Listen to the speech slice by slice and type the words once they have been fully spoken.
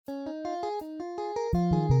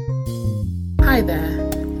Hi there,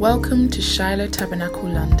 welcome to Shiloh Tabernacle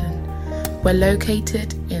London. We're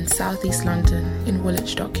located in Southeast London in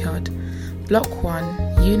Woolwich Dockyard, Block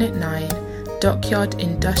 1, Unit 9, Dockyard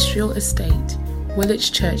Industrial Estate,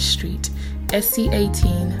 Woolwich Church Street,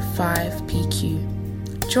 SC18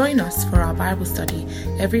 5PQ. Join us for our Bible study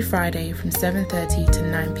every Friday from 7:30 to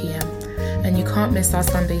 9 p.m. And you can't miss our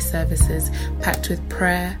Sunday services packed with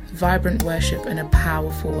prayer, vibrant worship and a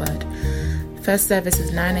powerful word. First service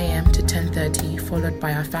is 9 a.m. to 10:30, followed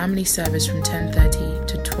by our family service from 10:30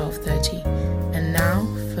 to 12:30. And now,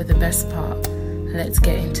 for the best part, let's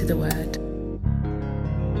get into the word.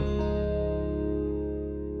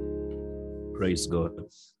 Praise God.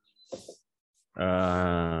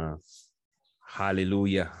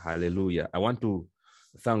 Hallelujah, hallelujah. I want to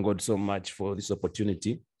thank God so much for this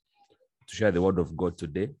opportunity to share the word of God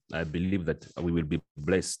today. I believe that we will be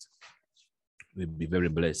blessed. We'll be very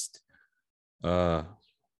blessed.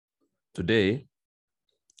 Today,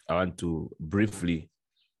 I want to briefly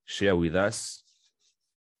share with us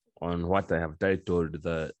on what I have titled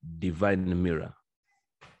the divine mirror.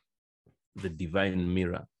 The divine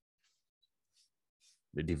mirror.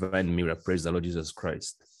 The divine mirror. Praise the Lord Jesus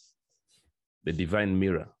Christ. The divine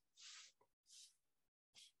mirror.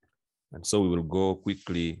 And so we will go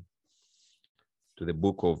quickly to the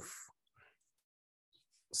book of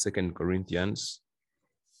 2 Corinthians.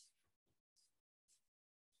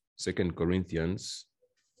 2 Corinthians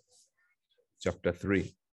chapter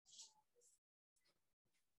 3.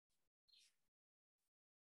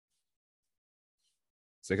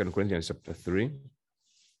 2 Corinthians chapter 3.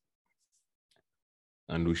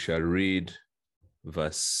 And we shall read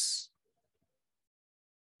verse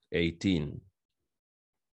 18.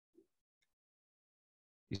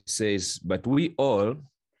 It says, "But we all,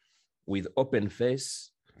 with open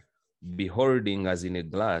face, beholding as in a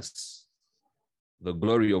glass the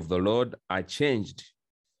glory of the Lord, are changed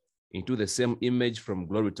into the same image from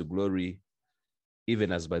glory to glory,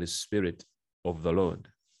 even as by the Spirit of the Lord."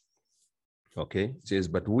 Okay, it says,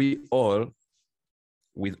 "But we all,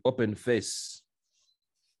 with open face,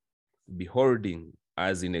 beholding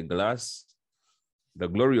as in a glass the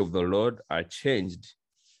glory of the Lord, are changed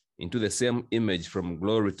into the same image from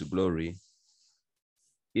glory to glory,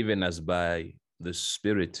 even as by the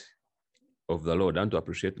Spirit of the Lord." I want to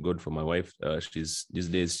appreciate God for my wife. These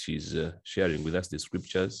days she's sharing with us the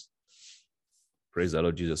scriptures. Praise the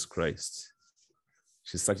Lord Jesus Christ.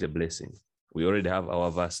 She's such a blessing. We already have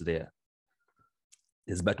our verse there.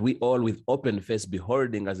 It's, "But we all with open face,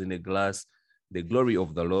 beholding as in a glass the glory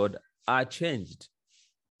of the Lord, are changed."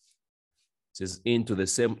 It says, "into the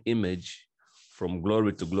same image from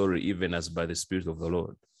glory to glory, even as by the Spirit of the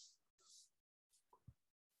Lord."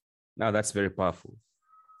 Now that's very powerful.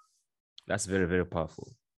 That's very, very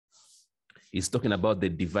powerful. He's talking about the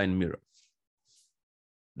divine mirror.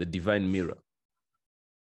 The divine mirror.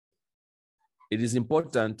 It is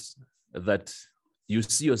important that you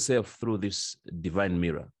see yourself through this divine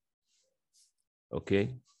mirror.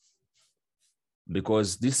 Okay?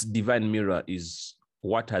 Because this divine mirror is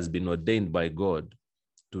what has been ordained by God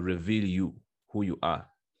to reveal you, who you are.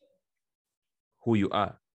 Who you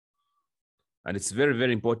are. And it's very,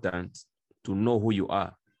 very important to know who you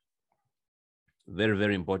are. Very,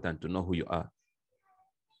 very important to know who you are.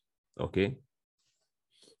 Okay?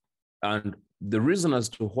 And the reason as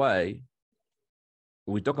to why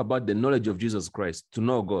we talk about the knowledge of Jesus Christ, to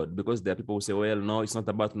know God, because there are people who say, well, no, it's not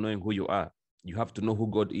about knowing who you are. You have to know who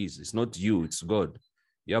God is. It's not you, it's God.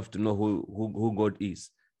 You have to know who God is.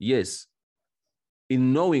 Yes,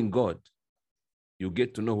 in knowing God, you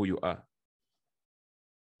get to know who you are.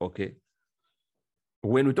 Okay?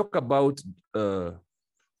 When we talk about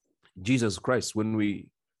Jesus Christ, when we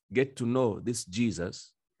get to know this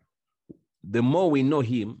Jesus, the more we know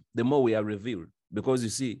him, the more we are revealed. Because you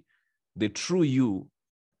see, the true you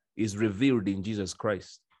is revealed in Jesus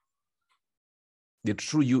Christ. The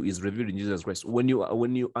true you is revealed in Jesus Christ. When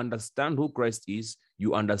you understand who Christ is,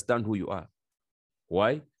 you understand who you are.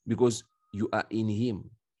 Why? Because you are in him.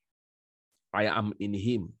 I am in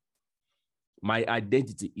him. My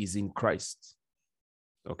identity is in Christ.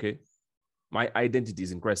 Okay? My identity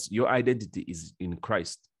is in Christ. Your identity is in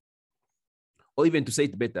Christ. Or even to say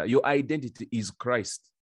it better, your identity is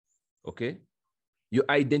Christ. Okay? Your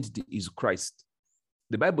identity is Christ.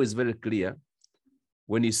 The Bible is very clear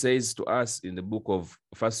when he says to us in the book of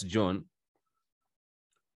 1 John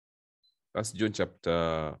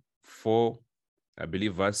chapter 4, I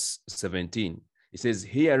believe verse 17. It says,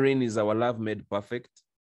 "Herein is our love made perfect,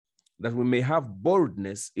 that we may have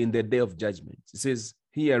boldness in the day of judgment." It says,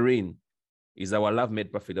 herein is our love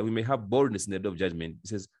made perfect, that we may have boldness in the day of judgment. It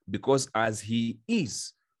says, because as he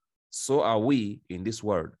is, so are we in this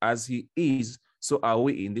world. As he is, so are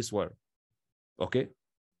we in this world. Okay?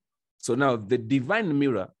 So now the divine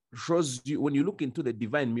mirror shows you, when you look into the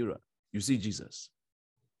divine mirror, you see Jesus.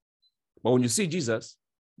 But when you see Jesus,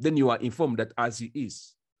 then you are informed that as he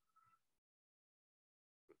is,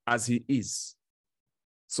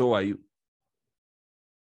 so are you.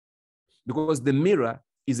 Because the mirror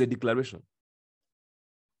is a declaration.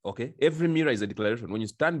 Okay? Every mirror is a declaration. When you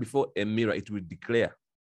stand before a mirror, it will declare.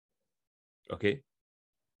 Okay?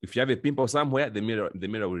 If you have a pimple somewhere, the mirror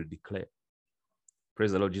will declare.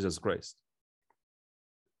 Praise the Lord Jesus Christ.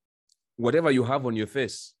 Whatever you have on your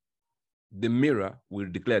face, the mirror will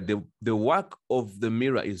declare. The work of the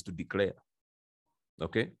mirror is to declare.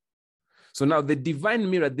 Okay? So now the divine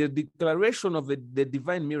mirror, the declaration of the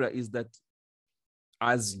divine mirror is that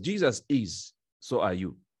as Jesus is, so are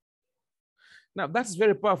you. Now that's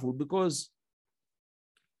very powerful, because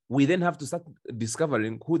we then have to start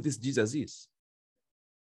discovering who this Jesus is.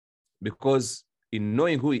 Because in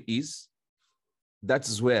knowing who he is,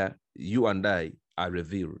 that's where you and I are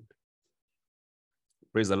revealed.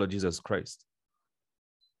 Praise the Lord Jesus Christ.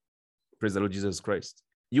 Praise the Lord Jesus Christ.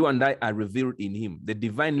 You and I are revealed in him. The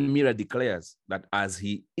divine mirror declares that as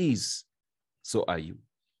he is, so are you.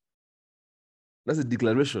 That's a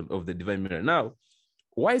declaration of the divine mirror. Now,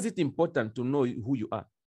 why is it important to know who you are?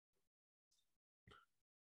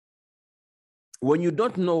 When you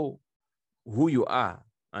don't know who you are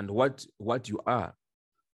and what you are,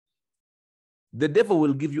 the devil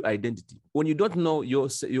will give you identity. When you don't know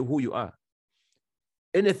who you are,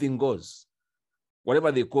 anything goes.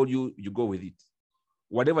 Whatever they call you, you go with it.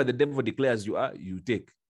 Whatever the devil declares you are, you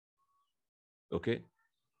take. Okay?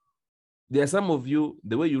 There are some of you,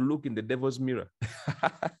 the way you look in the devil's mirror.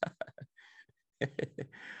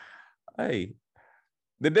 Hey,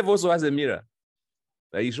 the devil also has a mirror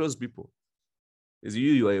that he shows people. It's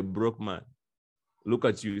you are a broke man. Look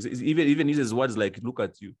at you. It's even uses words like, look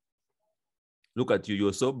at you. Look at you.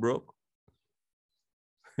 You're so broke.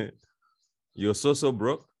 You're so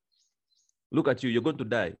broke. Look at you. You're going to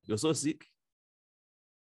die. You're so sick.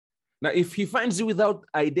 Now, if he finds you without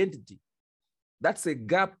identity, that's a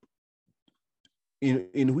gap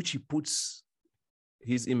in which he puts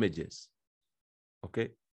his images. Okay?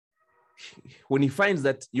 When he finds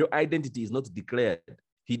that your identity is not declared,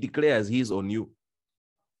 he declares his on you.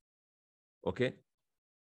 Okay?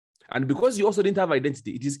 And because you also didn't have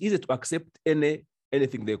identity, it is easy to accept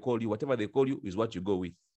anything they call you. Whatever they call you is what you go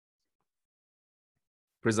with.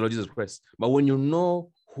 Praise the Lord Jesus Christ. But when you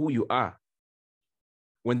know who you are,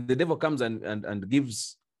 when the devil comes and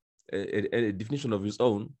gives a definition of his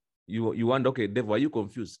own, you wonder, okay, devil, are you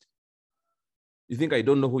confused? You think I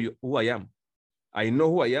don't know who I am? I know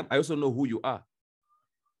who I am. I also know who you are.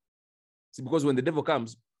 See, because when the devil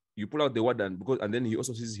comes, you pull out the word and then he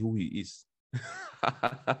also sees who he is.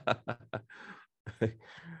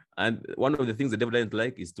 And one of the things the devil doesn't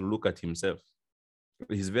like is to look at himself.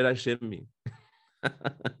 He's very shaming.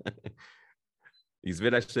 He's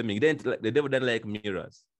very shaming. The devil doesn't like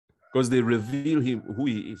mirrors because they reveal him who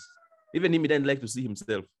he is. Even him, he doesn't like to see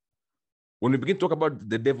himself. When we begin to talk about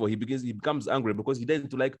the devil, he becomes angry because he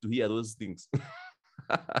doesn't like to hear those things.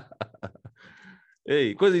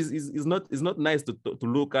 Hey, because it's not nice to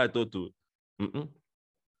look at or to.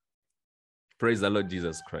 Praise the Lord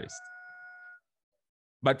Jesus Christ.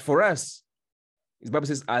 But for us, the Bible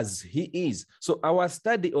says, as he is. So our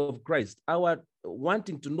study of Christ, our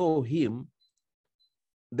wanting to know him,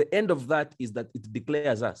 the end of that is that it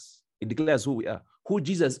declares us. It declares who we are. Who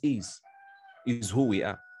Jesus is who we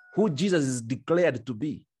are. Who Jesus is declared to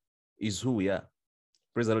be is who we are.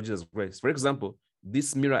 Praise the Lord Jesus Christ. For example,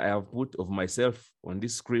 this mirror I have put of myself on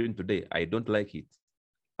this screen today, I don't like it.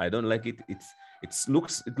 I don't like it. It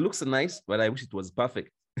looks nice, but I wish it was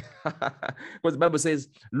perfect. Because the Bible says,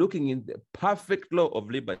 looking in the perfect law of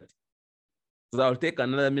liberty. So I'll take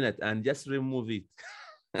another minute and just remove it.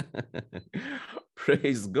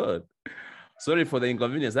 Praise God. Sorry for the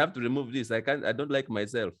inconvenience. I have to remove this. I don't like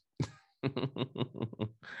myself.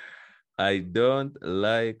 I don't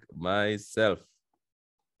like myself.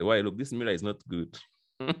 The way I look, this mirror is not good.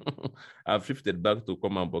 I've shifted back to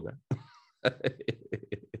Common Burger.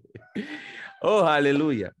 Oh,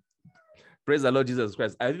 hallelujah. Praise the Lord Jesus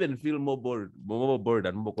Christ. I even feel more bold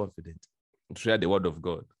and more confident to share the word of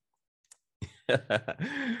God.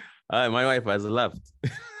 My wife has laughed.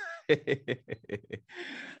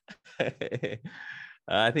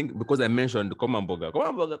 I think because I mentioned Common Burger.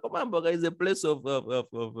 Common Burger is a place of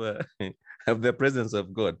the presence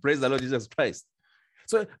of God. Praise the Lord Jesus Christ.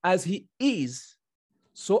 So as he is,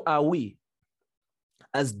 so are we.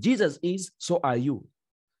 As Jesus is, so are you.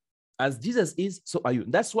 As Jesus is, so are you.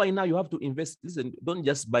 That's why now you have to invest. Listen, don't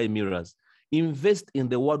just buy mirrors. Invest in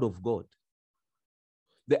the word of God.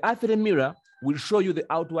 The earthly mirror will show you the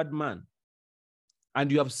outward man.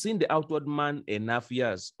 And you have seen the outward man enough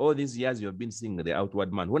years. All these years you have been seeing the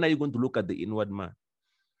outward man. When are you going to look at the inward man?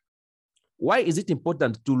 Why is it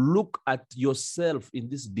important to look at yourself in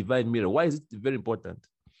this divine mirror? Why is it very important?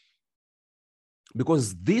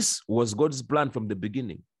 Because this was God's plan from the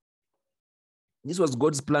beginning. This was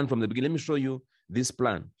God's plan from the beginning. Let me show you this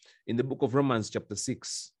plan. In the book of Romans chapter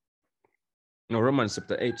 6. No, Romans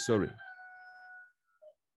chapter 8, sorry.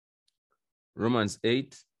 Romans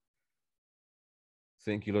 8.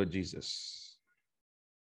 Thank you, Lord Jesus.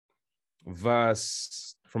 From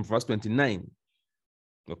verse 29.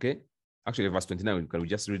 Okay? Actually, verse 29. Can we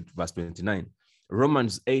just read verse 29?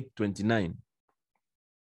 Romans 8:29.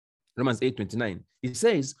 Romans 8:29. It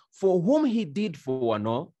says, for whom he did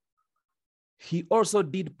foreknow, he also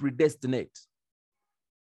did predestinate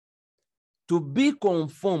to be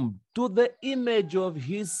conformed to the image of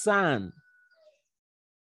his son.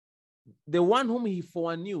 The one whom he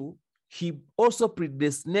foreknew, he also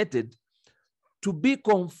predestinated to be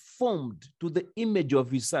conformed to the image of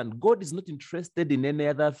his son. God is not interested in any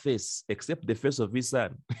other face except the face of his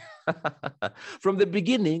son. From the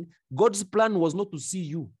beginning, God's plan was not to see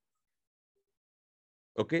you.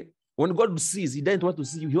 Okay? When God sees, he doesn't want to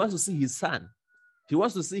see you. He wants to see his son. He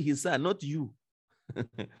wants to see his son, not you.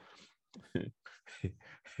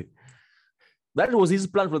 That was his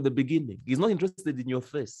plan from the beginning. He's not interested in your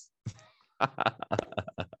face.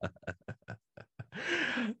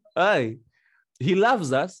 He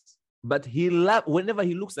loves us, but whenever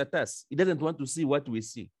he looks at us, he doesn't want to see what we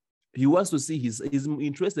see. He wants to see he's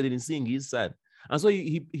interested in seeing his son. And so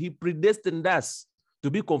he predestined us to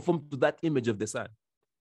be conformed to that image of the son.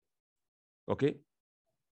 Okay?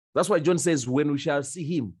 That's why John says, when we shall see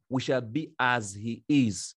him, we shall be as he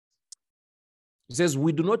is. He says,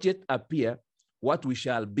 we do not yet appear what we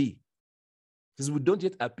shall be. He says, we don't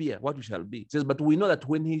yet appear what we shall be. He says, but we know that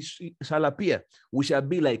when he shall appear, we shall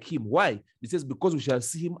be like him. Why? He says, because we shall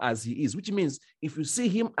see him as he is, which means if you see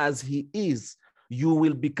him as he is, you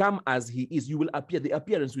will become as he is. You will appear. The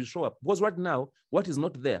appearance will show up. Because right now, what is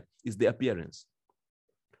not there is the appearance.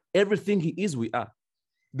 Everything he is, we are.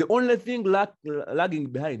 The only thing lagging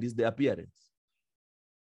behind is the appearance.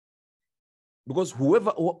 Because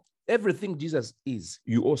everything Jesus is,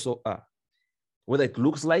 you also are. Whether it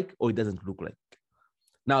looks like or it doesn't look like.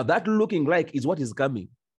 Now, that looking like is what is coming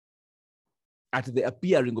at the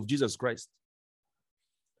appearing of Jesus Christ.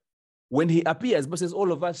 When he appears, but says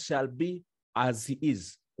all of us shall be as he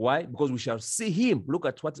is. Why? Because we shall see him. Look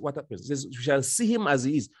at what happens. It says we shall see him as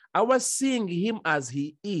he is. Our seeing him as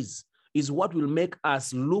he is what will make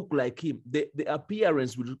us look like him. The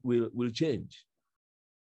appearance will change.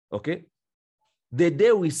 Okay? The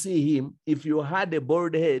day we see him, if you had a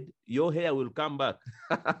bald head, your hair will come back.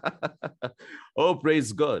 Oh,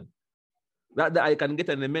 praise God. That I can get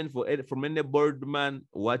an amen from any bald man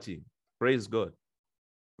watching. Praise God.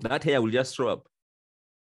 That hair will just show up.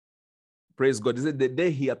 Praise God. This is the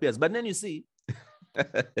day he appears. But then you see,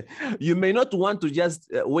 you may not want to just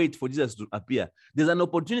wait for Jesus to appear. There's an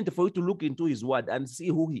opportunity for you to look into his word and see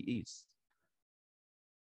who he is.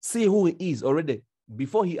 See who he is already.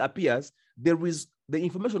 Before he appears, there is the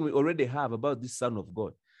information we already have about this Son of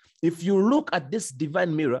God. If you look at this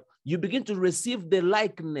divine mirror, you begin to receive the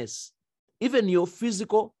likeness. Even your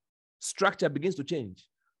physical structure begins to change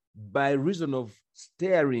by reason of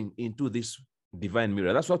staring into this divine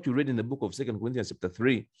mirror. That's what you read in the book of 2 Corinthians chapter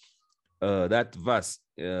 3, that verse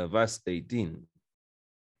 18.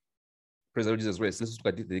 Praise the Lord Jesus Christ. Let's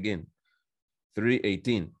look at it again.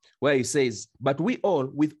 3:18, where he says, but we all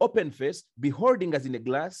with open face, beholding as in a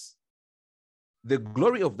glass the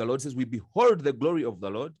glory of the Lord, says we behold the glory of the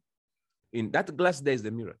Lord. In that glass, there is the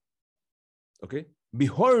mirror. Okay?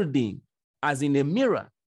 Beholding as in a mirror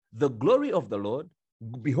the glory of the Lord,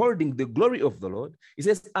 beholding the glory of the Lord, it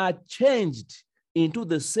says, are changed into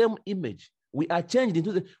the same image. We are changed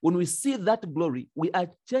into when we see that glory, we are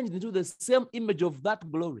changed into the same image of that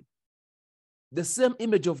glory. The same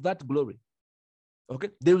image of that glory. Okay,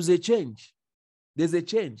 there is a change. There's a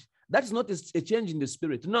change. That's not a change in the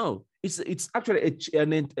spirit. No, it's actually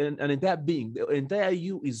an entire being. The entire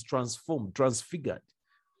you is transformed, transfigured.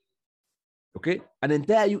 Okay, an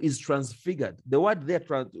entire you is transfigured. The word there,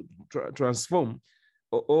 transform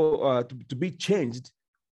or to be changed,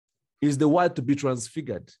 is the word to be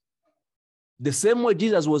transfigured. The same way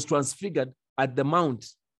Jesus was transfigured at the mount.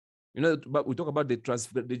 You know, but we talk about the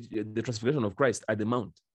transfiguration of Christ at the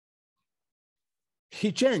mount.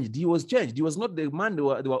 He changed. He was changed. He was not the man they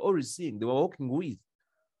were always seeing, they were walking with.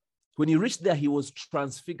 When he reached there, he was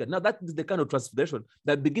transfigured. Now, that is the kind of transfiguration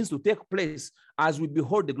that begins to take place as we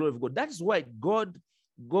behold the glory of God. That is why God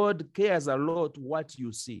cares a lot what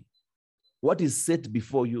you see, what is set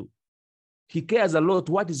before you. He cares a lot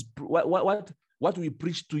what we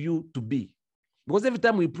preach to you to be. Because every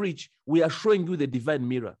time we preach, we are showing you the divine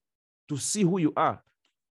mirror to see who you are.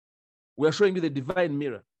 We are showing you the divine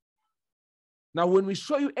mirror. Now, when we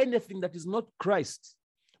show you anything that is not Christ,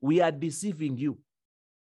 we are deceiving you.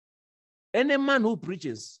 Any man who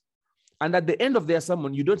preaches, and at the end of their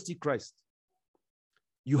sermon, you don't see Christ,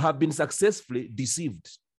 you have been successfully deceived.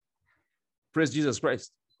 Praise Jesus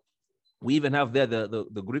Christ. We even have there,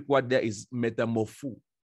 the Greek word there is metamorpho.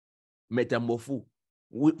 Metamorpho.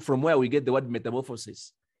 From where we get the word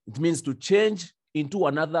metamorphosis. It means to change into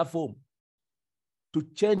another form. To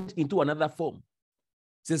change into another form.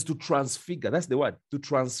 It says to transfigure. That's the word. To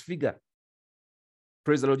transfigure.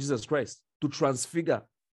 Praise the Lord Jesus Christ. To transfigure.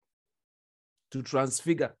 To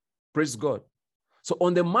transfigure. Praise God. So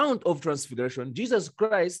on the Mount of Transfiguration, Jesus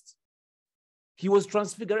Christ, he was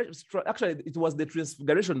transfigured. Actually, it was the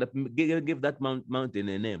transfiguration that gave that mountain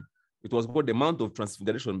a name. It was called the Mount of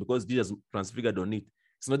Transfiguration because Jesus transfigured on it.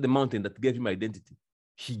 It's not the mountain that gave him identity.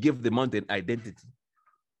 He gave the mountain identity.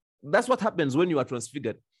 That's what happens when you are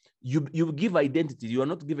transfigured. You give identity. You are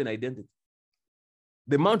not given identity.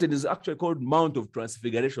 The mountain is actually called Mount of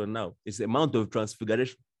Transfiguration now. It's a Mount of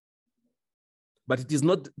Transfiguration. But it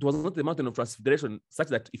was not the mountain of transfiguration such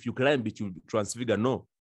that if you climb it, you transfigure. No.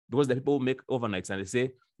 Because the people make overnights and they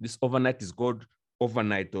say this overnight is called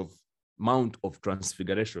overnight of Mount of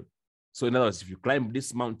Transfiguration. So in other words, if you climb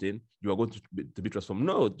this mountain, you are going to be transformed.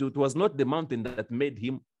 No, it was not the mountain that made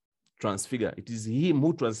him transfigure. It is him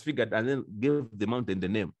who transfigured and then gave the mountain the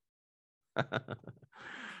name.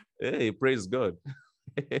 Hey, praise God.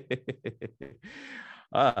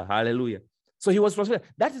 Hallelujah. So he was transfigured.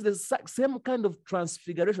 That is the same kind of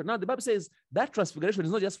transfiguration. Now, the Bible says that transfiguration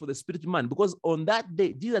is not just for the spirit man, because on that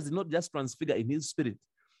day, Jesus did not just transfigure in his spirit.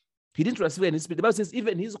 He didn't transfigure in his spirit. The Bible says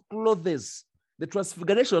even his clothes, the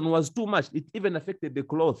transfiguration was too much. It even affected the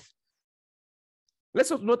cloth.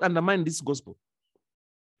 Let's not undermine this gospel.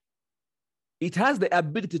 It has the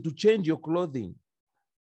ability to change your clothing.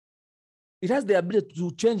 It has the ability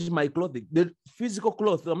to change my clothing. The physical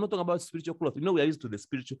cloth, I'm not talking about spiritual cloth. You know, we are used to the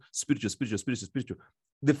spiritual.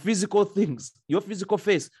 The physical things, your physical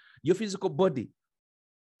face, your physical body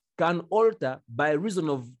can alter by reason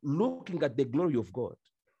of looking at the glory of God.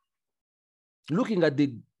 Looking at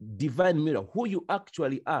the divine mirror, who you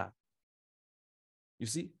actually are. You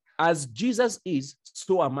see, as Jesus is,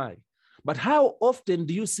 so am I. But how often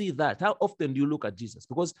do you see that? How often do you look at Jesus?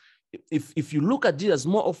 Because if you look at Jesus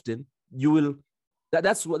more often, you will,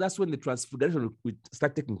 that's when the transfiguration will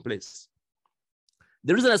start taking place.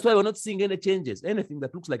 The reason that's why we're not seeing any changes, anything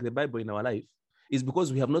that looks like the Bible in our life, is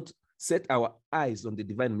because we have not set our eyes on the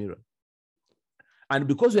divine mirror. And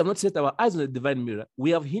because we have not set our eyes on the divine mirror,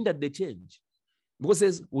 we have hindered the change. Because it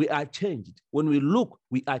says we are changed. When we look,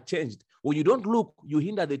 we are changed. When you don't look, you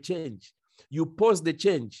hinder the change. You pause the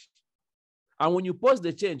change. And when you pause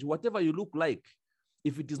the change, whatever you look like,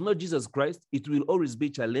 if it is not Jesus Christ, it will always be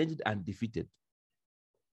challenged and defeated.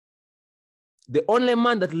 The only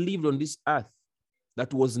man that lived on this earth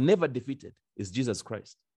that was never defeated is Jesus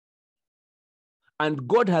Christ. And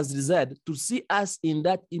God has desired to see us in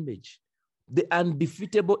that image, the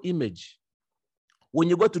undefeatable image. When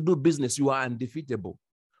you go to do business, you are undefeatable.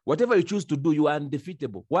 Whatever you choose to do, you are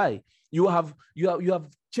undefeatable. Why? You have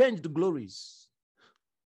changed glories.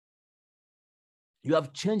 You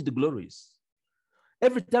have changed glories.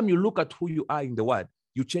 Every time you look at who you are in the word,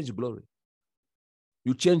 you change glory.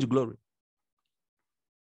 You change glory.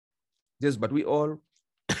 Yes, but we all,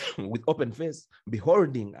 with open face,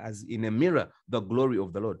 beholding as in a mirror the glory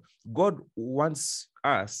of the Lord. God wants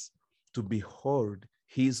us to behold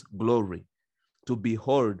his glory. To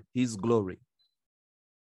behold his glory.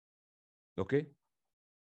 Okay?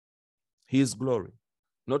 His glory,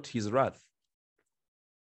 not his wrath.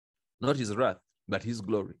 Not his wrath, but his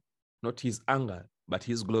glory. Not his anger, but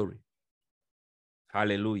his glory.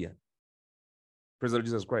 Hallelujah. Praise the Lord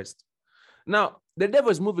Jesus Christ. Now, the devil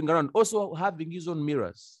is moving around, also having his own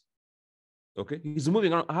mirrors. Okay? He's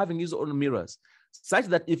moving around, having his own mirrors, such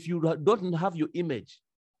that if you don't have your image,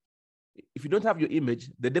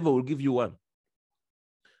 the devil will give you one.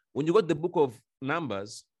 When you got the book of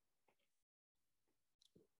Numbers,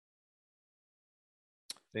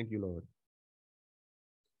 thank you, Lord.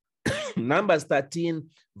 Numbers 13,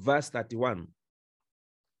 verse 31.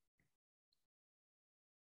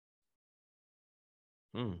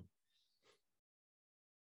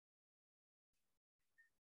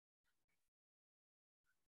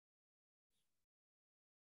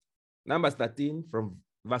 Numbers 13 from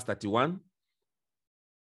verse 31.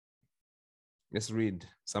 Let's read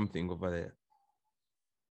something over there.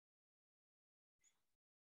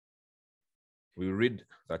 We read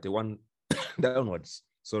 31 downwards.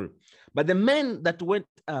 Sorry. But the men that went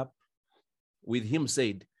up with him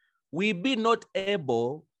said, we be not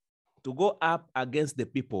able to go up against the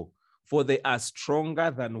people, for they are stronger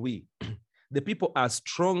than we. The people are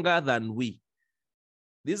stronger than we.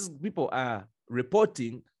 These people are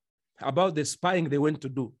reporting about the spying they went to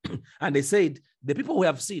do. And they said, the people we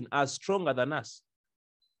have seen are stronger than us.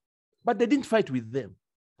 But they didn't fight with them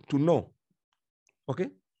to know. Okay?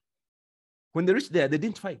 When they reached there, they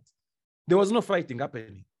didn't fight. There was no fighting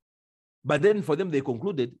happening. But then for them, they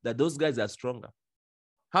concluded that those guys are stronger.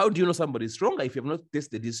 How do you know somebody is stronger if you have not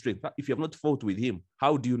tested his strength? If you have not fought with him,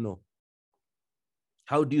 how do you know?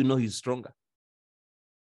 How do you know he's stronger?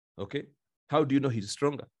 Okay? How do you know he's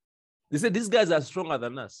stronger? They said, these guys are stronger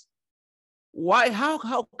than us. Why? How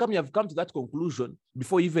come you have come to that conclusion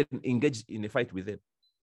before you even engage in a fight with them?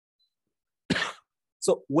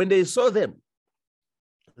 So when they saw them,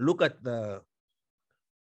 look at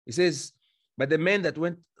it says, but the men that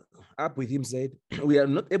went up with him said, we are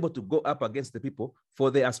not able to go up against the people,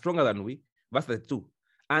 for they are stronger than we. Verse 32.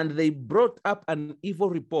 And they brought up an evil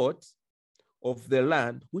report of the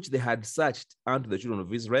land which they had searched unto the children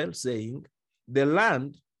of Israel, saying, the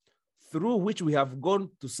land through which we have gone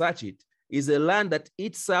to search it is a land that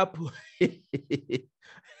eats up, is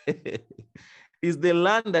the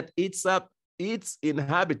land that eats up its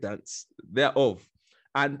inhabitants thereof.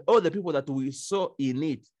 And all the people that we saw in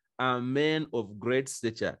it are men of great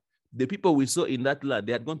stature. The people we saw in that land,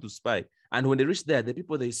 they had gone to spy. And when they reached there, the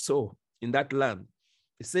people they saw in that land,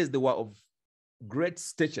 it says they were of great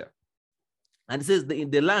stature. And it says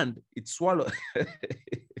in the land, it swallowed.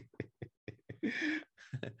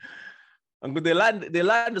 And the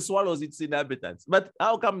land swallows its inhabitants. But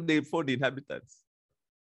how come they found the inhabitants?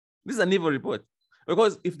 This is an evil report.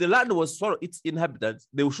 Because if the land was swallowed its inhabitants,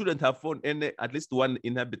 they shouldn't have found at least one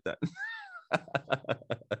inhabitant.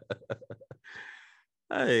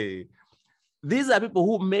 Hey, these are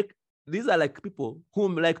like people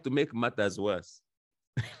who like to make matters worse.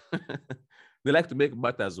 They like to make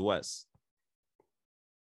matters worse.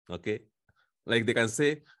 Okay? Like they can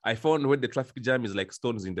say, I found when the traffic jam is like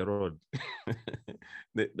stones in the road.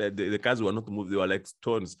 the cars were not moved, they were like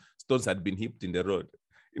stones. Stones had been heaped in the road.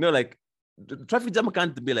 You know, like the traffic jam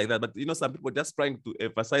can't be like that, but you know, some people just trying to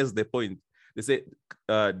emphasize the point. They say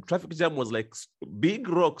traffic jam was like big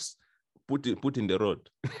rocks put in the road.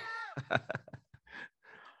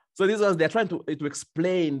 So these ones, they're trying to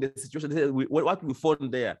explain the situation. They say, what we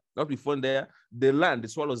found there, the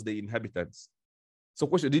land swallows the inhabitants. So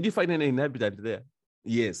question, did you find any inhabitant there?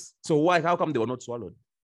 Yes. So why? How come they were not swallowed?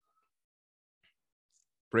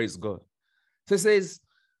 Praise God. So it says,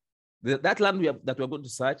 that land that we're going to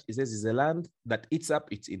search, it says, is a land that eats up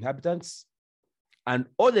its inhabitants, and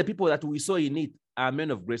all the people that we saw in it are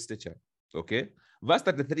men of great stature. Okay. Verse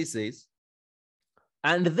 33 says,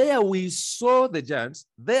 and there we saw the giants,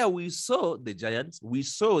 the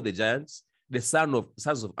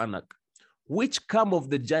sons of Anak, which come of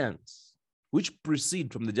the giants, which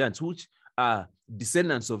proceed from the giants, which are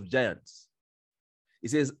descendants of giants. It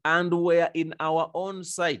says, and were in our own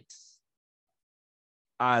sight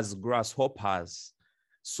as grasshoppers,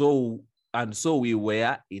 so we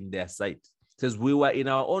were in their sight. It says, we were in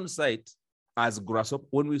our own sight as grasshoppers.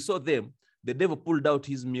 When we saw them, the devil pulled out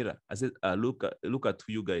his mirror. I said, look at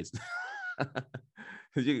you guys.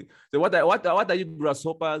 So what are you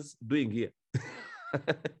grasshoppers doing here?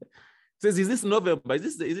 Says, is this November?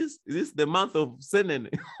 Is this the month of Senen?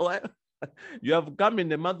 You have come in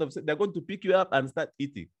the month of Senen. They're going to pick you up and start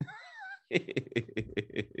eating. You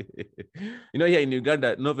know, here in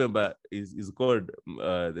Uganda, November is called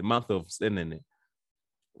the month of Senen,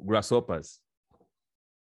 grasshoppers.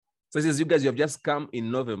 So it says, you guys, you have just come in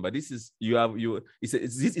November. This is, he said,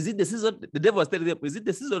 is it the season? The devil was telling them, is it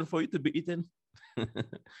the season for you to be eaten?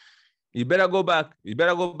 You better go back.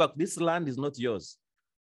 This land is not yours.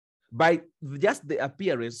 By just the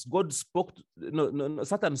appearance, God spoke,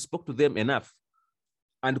 Satan spoke to them enough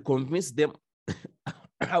and convinced them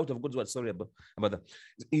out of God's word. Sorry about that.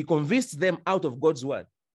 He convinced them out of God's word.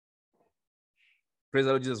 Praise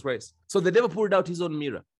the Lord Jesus Christ. So the devil pulled out his own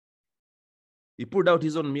mirror. He pulled out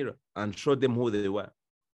his own mirror and showed them who they were.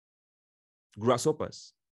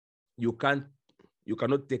 Grasshoppers. You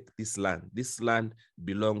cannot take this land. This land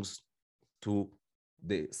belongs to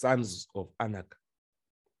the sons of Anak.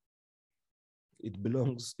 It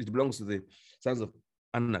belongs to the sons of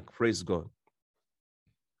Anak. Praise God.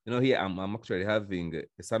 You know, here I'm actually having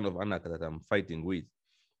a son of Anak that I'm fighting with.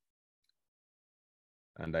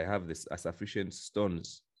 and I have this sufficient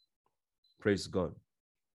stones. Praise God.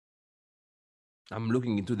 I'm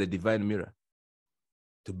looking into the divine mirror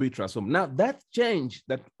to be transformed. Now, that change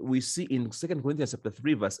that we see in 2 Corinthians chapter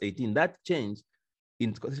 3, verse 18, that change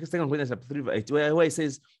in 2 Corinthians chapter 3, verse 18, where it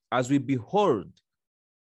says, as we behold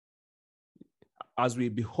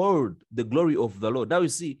the glory of the Lord. Now you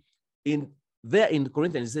see, in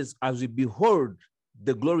Corinthians, it says, as we behold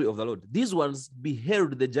the glory of the Lord. These ones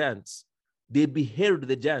beheld the giants. They beheld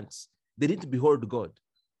the giants. They didn't behold God.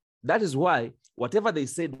 That is why whatever they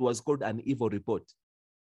said was called an evil report.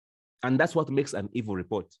 And that's what makes an evil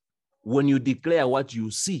report. When you declare what you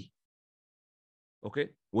see, okay?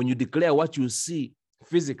 When you declare what you see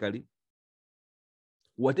physically,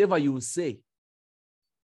 whatever you say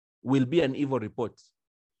will be an evil report,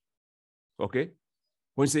 okay?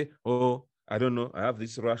 When you say, oh, I don't know, I have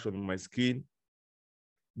this rash on my skin.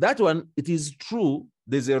 That one, it is true,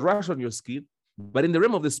 there's a rash on your skin, but in the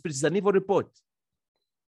realm of the spirit, it's an evil report.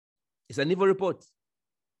 It's an evil report,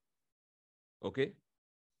 okay?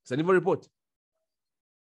 It's an evil report.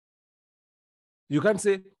 You can't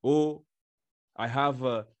say, oh, I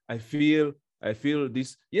feel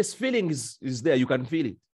this. Yes, feeling is there. You can feel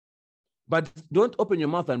it. But don't open your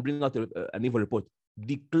mouth and bring out an evil report.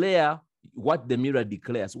 Declare what the mirror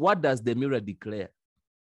declares. What does the mirror declare?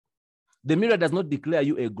 The mirror does not declare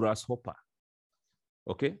you a grasshopper,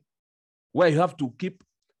 okay? Where you have to keep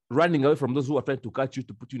running away from those who are trying to catch you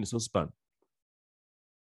to put you in a saucepan.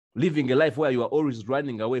 Living a life where you are always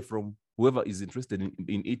running away from whoever is interested in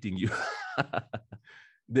eating you.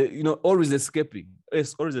 Always escaping.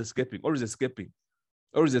 Yes, always escaping, always escaping,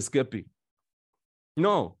 always escaping.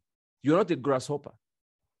 No, you're not a grasshopper.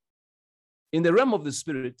 In the realm of the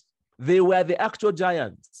spirit, they were the actual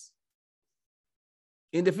giants.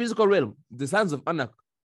 In the physical realm, the sons of Anak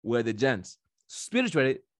were the giants.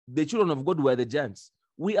 Spiritually, the children of God were the giants.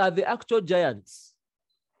 We are the actual giants.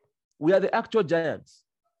 We are the actual giants.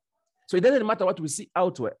 So it doesn't matter what we see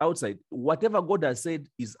outside. Whatever God has said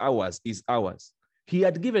is ours, is ours. He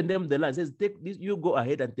had given them the land. He says, take this, you go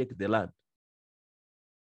ahead and take the land.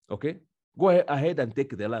 Okay? Go ahead and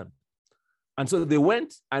take the land. And so they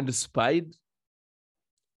went and spied.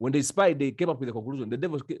 When they spied, they came up with a conclusion. The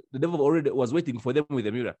devil already was waiting for them with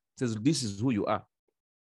a mirror. He says, this is who you are.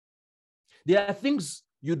 There are things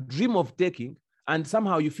you dream of taking, and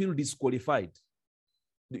somehow you feel disqualified.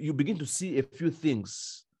 You begin to see a few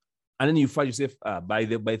things, and then you find yourself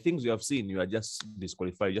by things you have seen, you are just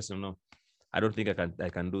disqualified. You just don't know. I don't think I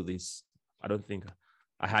can do this. I don't think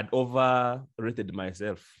I had overrated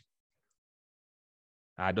myself.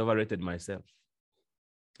 I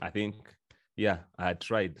think, yeah, I had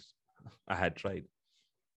tried. And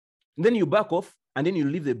then you back off, and then you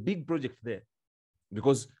leave the big project there,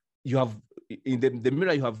 because you have in the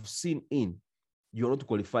mirror you have seen in, you're not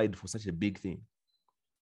qualified for such a big thing.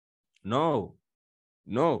 No.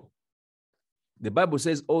 The Bible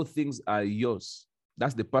says all things are yours.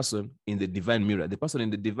 That's the person in the divine mirror. The person in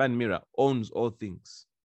the divine mirror owns all things.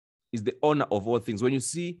 Is the owner of all things. When you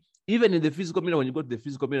see, even in the physical mirror, when you go to the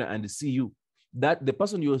physical mirror and see you, that the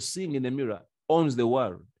person you're seeing in the mirror owns the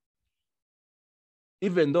world.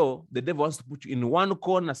 Even though the devil wants to put you in one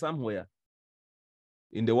corner somewhere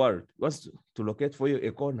in the world, he wants to locate for you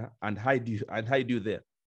a corner and hide you there.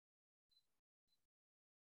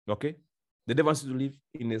 Okay? The devil wants you to live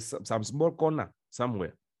in some small corner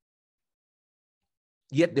somewhere.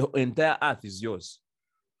 Yet the entire earth is yours.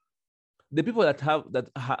 The people that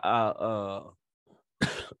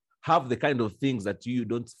have the kind of things that you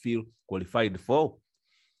don't feel qualified for,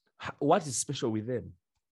 what is special with them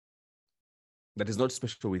that is not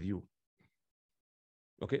special with you?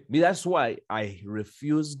 Okay, that's why I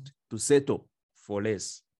refused to settle for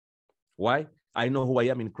less. Why? I know who I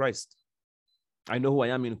am in Christ. I know who I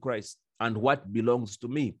am in Christ and what belongs to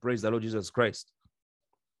me. Praise the Lord Jesus Christ.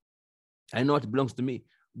 I know what belongs to me.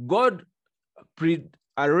 God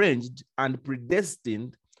prearranged and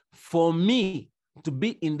predestined for me to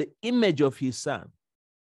be in the image of his son.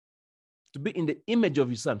 To be in the image of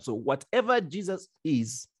his son. So whatever Jesus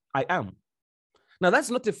is, I am. Now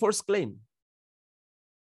that's not a false claim.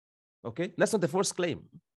 Okay? That's not a false claim.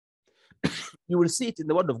 You will see it in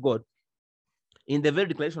the word of God, in the very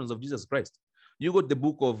declarations of Jesus Christ. You got the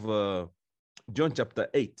book of John chapter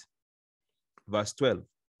 8, verse 12.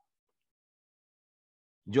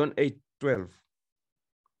 John 8:12.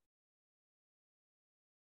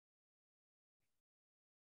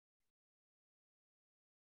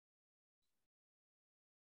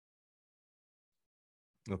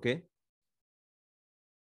 Okay?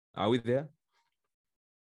 Are we there?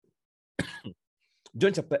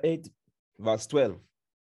 John chapter 8, verse 12.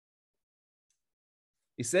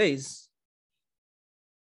 He says,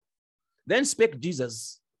 then spake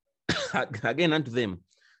Jesus again unto them,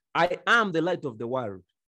 I am the light of the world.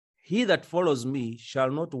 He that follows me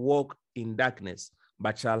shall not walk in darkness,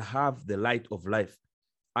 but shall have the light of life.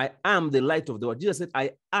 I am the light of the world. Jesus said,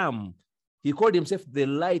 I am. He called himself the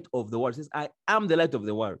light of the world. He says, I am the light of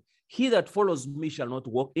the world. He that follows me shall not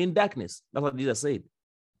walk in darkness. That's what Jesus said.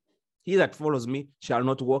 He that follows me shall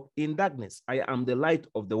not walk in darkness. I am the light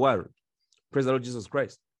of the world. Praise the Lord Jesus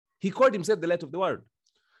Christ. He called himself the light of the world.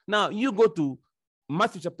 Now, you go to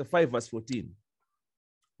Matthew chapter 5, verse 14.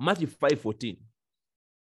 Matthew 5:14.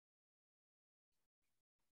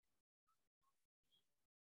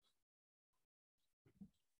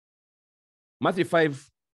 Matthew 5,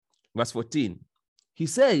 verse 14. He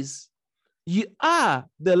says, ye are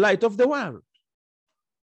the light of the world.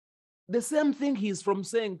 The same thing he's from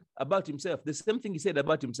saying about himself, the same thing he said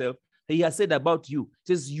about himself, he has said about you.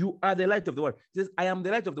 He says, you are the light of the world. He says, I am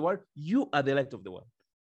the light of the world. You are the light of the world.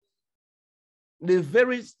 The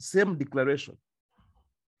very same declaration.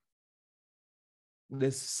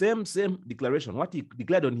 The same declaration. What he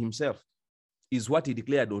declared on himself is what he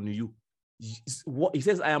declared on you. He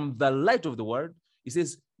says, I am the light of the world. He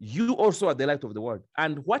says, you also are the light of the world.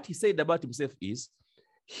 And what he said about himself is,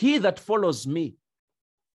 he that follows me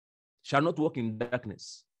shall not walk in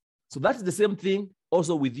darkness. So that's the same thing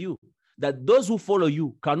also with you, that those who follow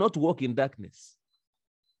you cannot walk in darkness.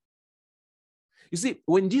 You see,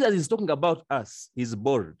 when Jesus is talking about us, he's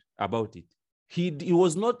bold about it. He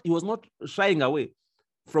was not shying away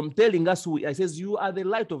from telling us who he says, you are the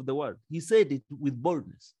light of the world. He said it with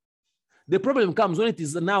boldness. The problem comes when it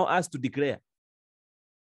is now us to declare.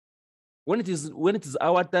 When it is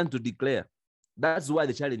our turn to declare, that's why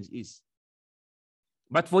the challenge is.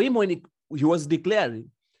 But for him, when he was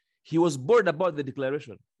declaring, he was bold about the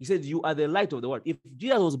declaration. He said, you are the light of the world. If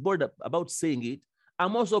Jesus was bold about saying it,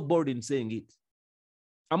 I'm also bold in saying it.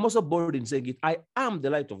 I'm also bold in saying it. I am the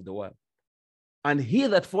light of the world. And he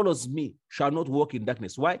that follows me shall not walk in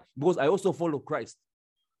darkness. Why? Because I also follow Christ.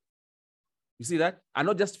 You see that? I'm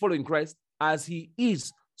not just following Christ. As he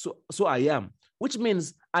is, so I am. Which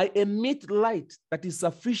means I emit light that is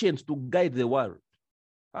sufficient to guide the world.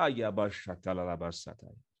 I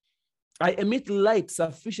emit light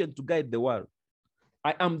sufficient to guide the world.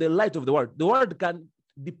 I am the light of the world. The world can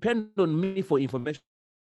depend on me for information.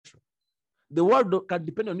 The world can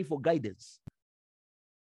depend on me for guidance.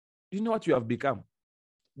 Do you know what you have become?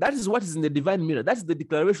 That is what is in the divine mirror. That's the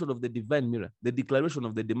declaration of the divine mirror. The declaration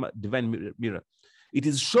of the divine mirror. It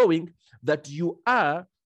is showing that you are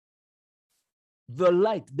the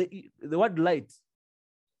light. The word light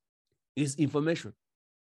is information.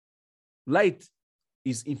 Light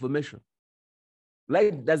is information.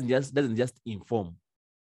 Light doesn't just inform.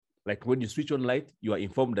 Like when you switch on light, you are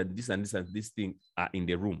informed that this and this and this thing are in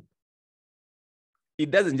the room. It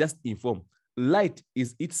doesn't just inform. Light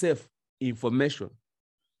is itself information.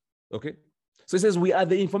 Okay? So it says, we are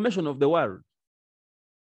the information of the world.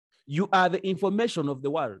 You are the information of the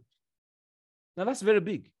world. Now that's very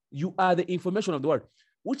big. You are the information of the world,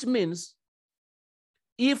 which means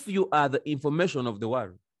if you are the information of the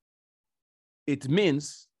world, it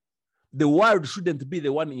means the world shouldn't be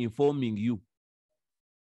the one informing you.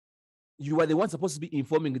 You are the one supposed to be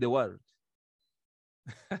informing the world.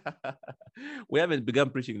 We haven't begun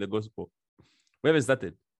preaching the gospel. We haven't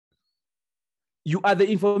started. You are the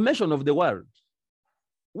information of the world,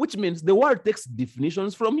 which means the world takes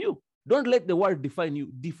definitions from you. Don't let the world define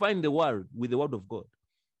you. Define the world with the word of God.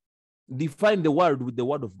 Define the world with the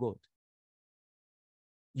word of God.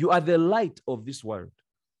 You are the light of this world.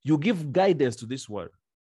 You give guidance to this world.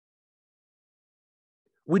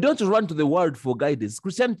 We don't run to the world for guidance.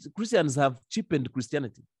 Christians have cheapened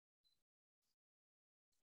Christianity.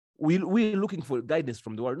 We're looking for guidance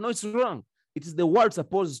from the world. No, it's wrong. It is the world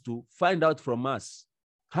supposed to find out from us.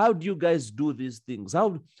 How do you guys do these things?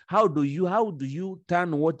 How do you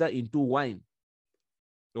turn water into wine?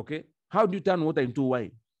 Okay? How do you turn water into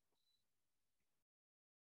wine?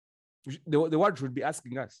 The world should be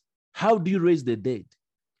asking us, how do you raise the dead?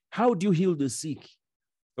 How do you heal the sick?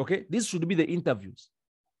 Okay? This should be the interviews.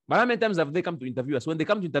 But how many times have they come to interview us? When they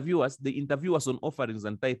come to interview us, they interview us on offerings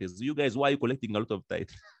and tithes. You guys, why are you collecting a lot of tithe?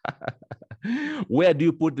 Where do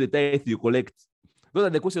you put the tithe you collect? Those are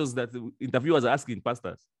the questions that the interviewers are asking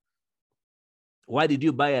pastors. Why did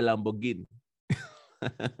you buy a Lamborghini?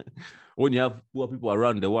 When you have poor people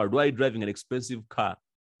around the world, why are you driving an expensive car?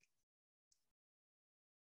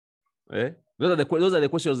 Eh? Those are the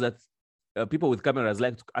questions that people with cameras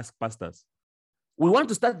like to ask pastors. We want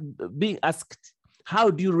to start being asked,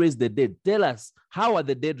 how do you raise the dead? Tell us, how are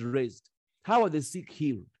the dead raised? How are the sick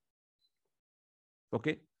healed?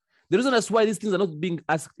 Okay? The reason that's why these things are not being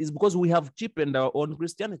asked is because we have cheapened our own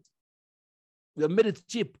Christianity. We have made it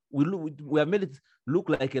cheap. We have made it look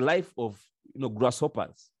like a life of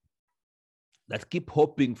grasshoppers that keep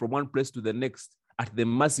hopping from one place to the next at the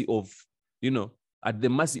mercy of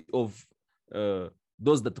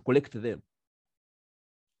those that collect them.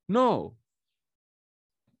 No.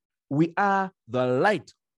 We are the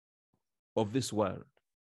light of this world.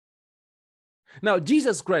 Now,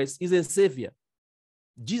 Jesus Christ is a savior.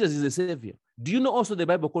 Jesus is a savior. Do you know also the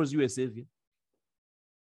Bible calls you a savior?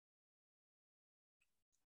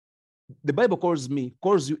 The Bible calls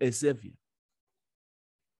you a savior.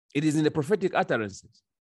 It is in the prophetic utterances.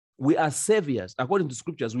 We are saviors. According to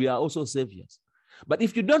scriptures, we are also saviors. But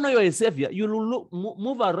if you don't know you're a savior, you will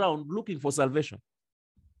move around looking for salvation.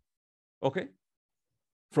 Okay?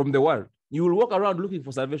 From the world. You will walk around looking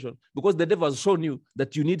for salvation because the devil has shown you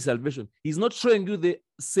that you need salvation. He's not showing you the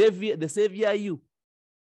savior you.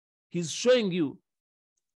 He's showing you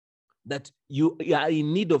that you are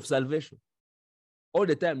in need of salvation. All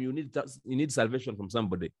the time you need salvation from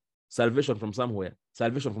somebody, salvation from somewhere,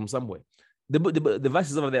 salvation from somewhere. The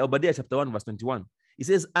verses over there, Obadiah chapter 1, verse 21. It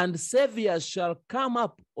says, and saviors shall come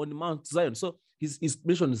up on Mount Zion. So his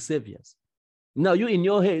mission is saviors. Now you in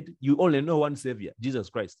your head, you only know one savior, Jesus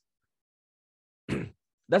Christ.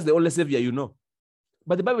 That's the only savior you know.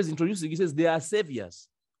 But the Bible is introducing, it says they are saviors.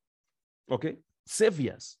 Okay?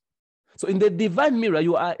 Saviors. So in the divine mirror,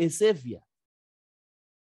 you are a savior.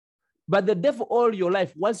 But the devil all your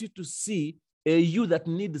life wants you to see a you that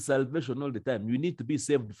needs salvation all the time. You need to be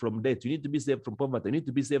saved from death. You need to be saved from poverty. You need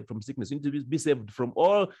to be saved from sickness. You need to be saved from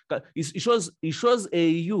all. It shows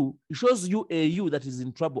you a you that is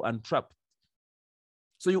in trouble and trapped.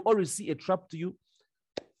 So you always see a trap to you,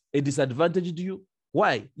 a disadvantage to you.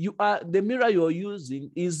 Why? The mirror you're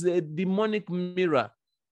using is a demonic mirror.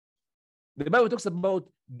 The Bible talks about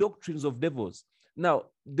doctrines of devils. Now,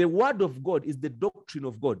 the word of God is the doctrine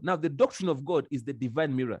of God. Now, the doctrine of God is the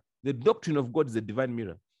divine mirror. The doctrine of God is the divine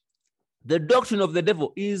mirror. The doctrine of the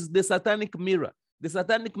devil is the satanic mirror. The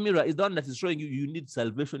satanic mirror is the one that is showing you need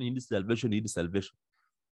salvation, you need salvation, you need salvation.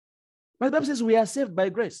 But the Bible says we are saved by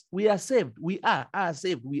grace. We are saved. We are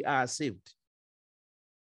saved. We are saved.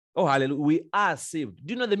 Oh, hallelujah. We are saved.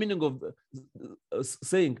 Do you know the meaning of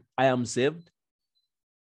saying, I am saved?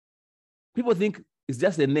 People think it's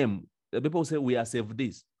just a name. People say we are saved.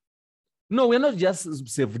 No, we're not just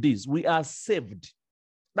saved. We are saved.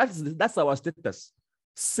 That's our status.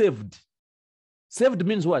 Saved. Saved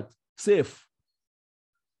means what? Safe.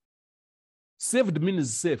 Saved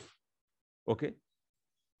means safe. Okay?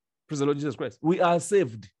 Praise the Lord Jesus Christ. We are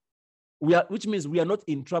saved. Which means we are not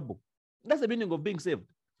in trouble. That's the meaning of being saved.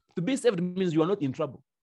 To be saved means you are not in trouble.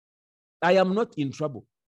 I am not in trouble.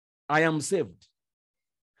 I am saved.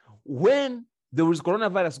 When there is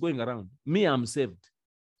coronavirus going around, I'm saved.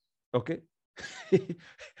 Okay?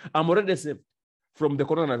 I'm already saved from the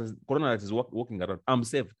corona that is walking around. I'm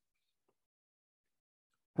saved.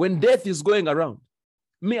 When death is going around,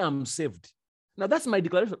 I'm saved. Now that's my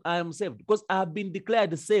declaration. I am saved because I have been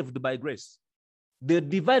declared saved by grace. The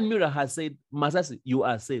divine mirror has said, Masasi, you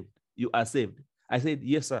are saved. You are saved. I said,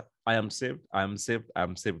 yes, sir. I am saved. I am saved. I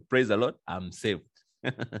am saved. Praise the Lord. I'm saved.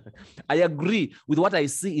 I agree with what I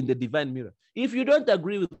see in the divine mirror. If you don't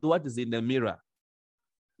agree with what is in the mirror,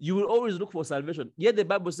 you will always look for salvation. Yet the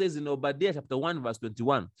Bible says in Obadiah chapter 1, verse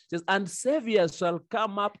 21, it says, and saviors shall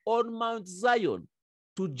come up on Mount Zion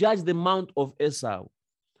to judge the mount of Esau,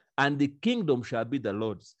 and the kingdom shall be the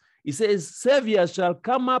Lord's. It says, saviors shall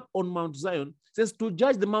come up on Mount Zion. It says, to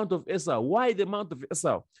judge the mount of Esau. Why the mount of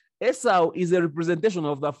Esau? Esau is a representation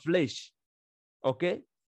of the flesh. Okay?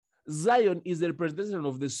 Zion is a representation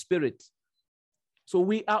of the spirit. So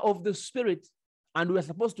we are of the spirit, and we are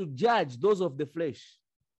supposed to judge those of the flesh.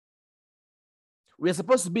 We are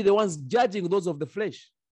supposed to be the ones judging those of the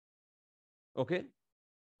flesh. Okay?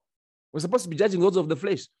 We're supposed to be judging those of the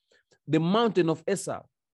flesh. The mountain of Esau.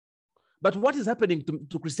 But what is happening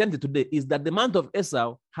to Christianity today is that the mount of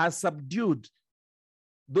Esau has subdued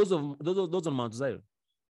those on Mount Zion.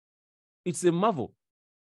 It's a marvel.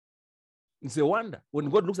 It's a wonder. When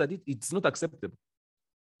God looks at it, it's not acceptable.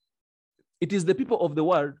 It is the people of the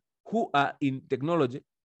world who are in technology.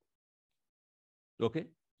 Okay?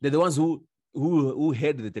 They're the ones who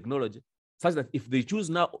head the technology, such that if they choose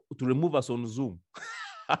now to remove us on Zoom,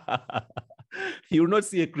 you will not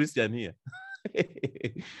see a Christian here.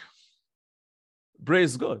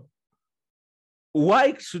 Praise God.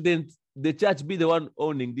 Why shouldn't the church be the one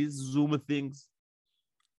owning these Zoom things?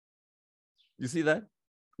 You see that?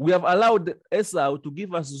 We have allowed Esau to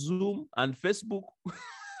give us Zoom and Facebook.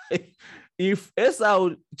 If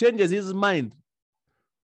Esau changes his mind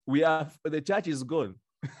the church is gone.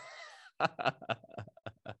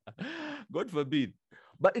 God forbid.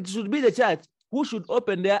 But it should be the church who should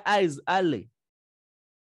open their eyes early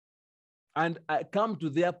and come to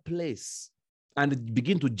their place and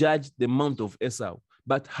begin to judge the mount of Esau.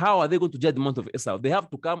 But how are they going to judge the mount of Esau? They have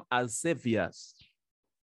to come as saviors.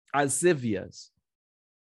 As saviors.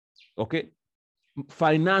 Okay?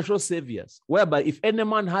 Financial saviors. Whereby if any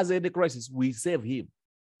man has any crisis, we save him.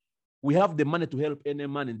 We have the money to help any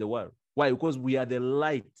man in the world. Why? Because we are the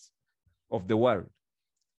light of the world.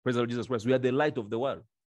 Praise the Lord Jesus Christ. We are the light of the world.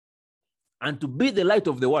 And to be the light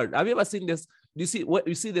of the world, have you ever seen this? You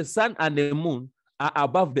see the sun and the moon are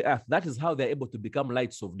above the earth. That is how they're able to become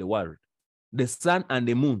lights of the world. The sun and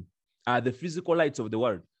the moon are the physical lights of the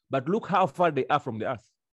world. But look how far they are from the earth.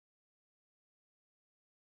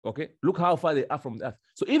 Okay? Look how far they are from the earth.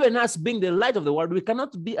 So even us being the light of the world, we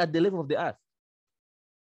cannot be at the level of the earth.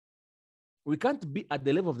 We can't be at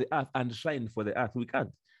the level of the earth and shine for the earth. We can't.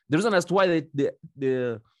 The reason as to why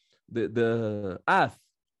the earth,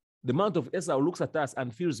 the mount of Esau looks at us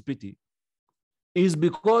and feels pity is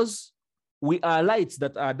because we are lights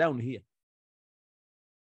that are down here.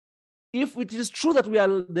 If it is true that we are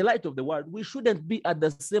the light of the world, we shouldn't be at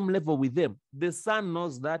the same level with them. The sun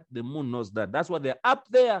knows that, the moon knows that. That's why they're up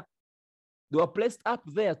there. They were placed up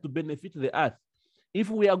there to benefit the earth. If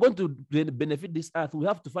we are going to benefit this earth, we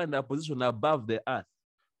have to find our position above the earth.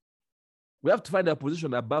 We have to find our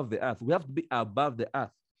position above the earth. We have to be above the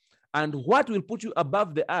earth. And what will put you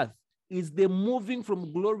above the earth is the moving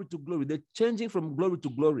from glory to glory, the changing from glory to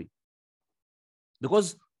glory.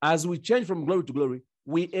 Because as we change from glory to glory,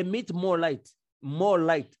 we emit more light,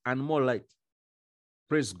 and more light.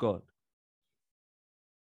 Praise God.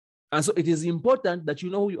 And so it is important that you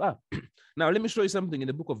know who you are. Now, let me show you something in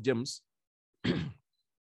the book of James.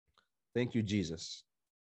 Thank you, Jesus.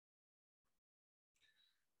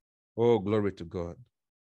 Oh, glory to God.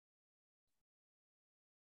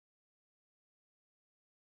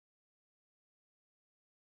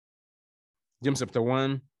 James chapter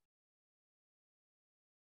 1,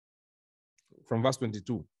 from verse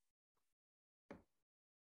 22.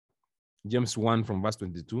 James 1 from verse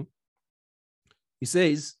 22. He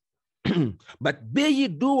says, but be ye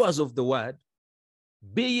doers of the word,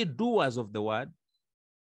 be ye doers of the word,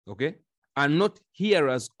 okay, and not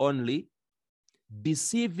hearers only,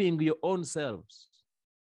 deceiving your own selves.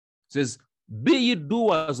 It says, be ye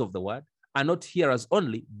doers of the word, and not hearers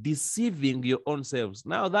only, deceiving your own selves.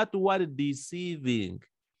 Now that word deceiving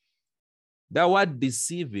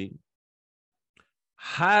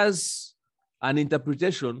has an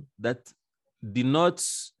interpretation that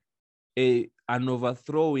denotes an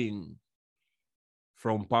overthrowing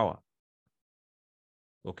from power.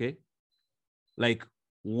 Okay? Like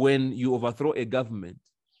when you overthrow a government,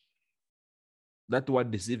 that word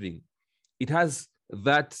deceiving, it has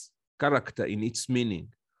that character in its meaning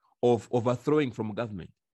of overthrowing from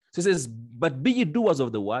government. So it says, but be ye doers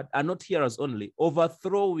of the word and not hearers only,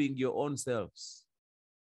 overthrowing your own selves.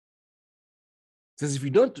 It says, if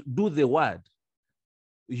you don't do the word,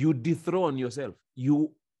 you dethrone yourself.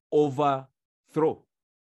 You overthrow.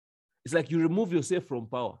 It's like you remove yourself from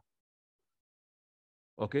power.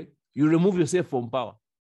 Okay? You remove yourself from power.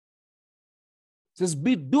 It says,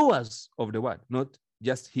 be doers of the word, not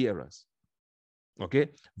just hearers. Okay?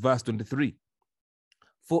 Verse 23.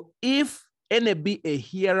 For if any be a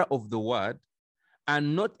hearer of the word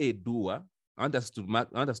and not a doer, I want us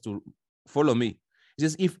to follow me. It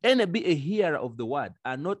says, if any be a hearer of the word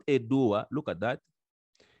and not a doer, look at that.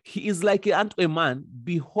 He is like unto a man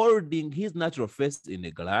beholding his natural face in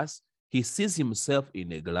a glass. He sees himself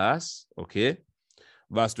in a glass. Okay.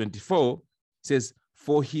 Verse 24 says,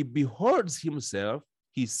 for he beholds himself,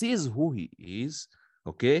 he sees who he is,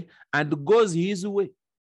 okay, and goes his way.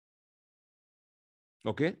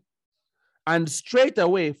 Okay. And straight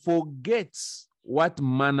away forgets what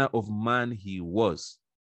manner of man he was.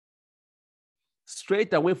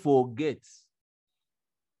 Straight away forgets.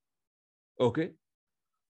 Okay.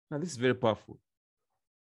 Now this is very powerful.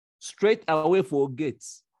 Straight away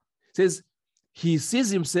forgets. It says he sees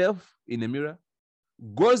himself in a mirror,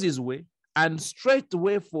 goes his way, and straight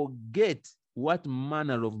away forgets what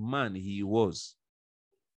manner of man he was.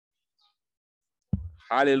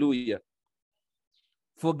 Hallelujah.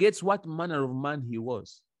 Forgets what manner of man he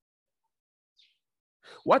was.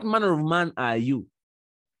 What manner of man are you?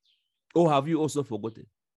 Or have you also forgotten?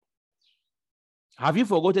 Have you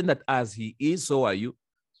forgotten that as he is, so are you?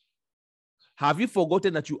 Have you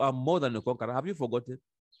forgotten that you are more than a conqueror? Have you forgotten?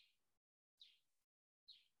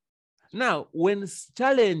 Now, when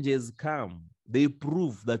challenges come, they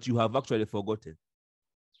prove that you have actually forgotten.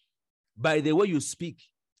 By the way you speak,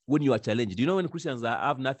 when you are challenged. You know, when Christians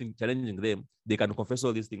have nothing challenging them, they can confess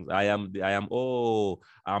all these things. I'm the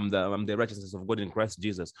righteousness of God in Christ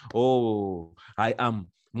Jesus. Oh, I am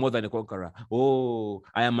more than a conqueror. Oh,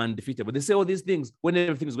 I am undefeated. But they say all these things when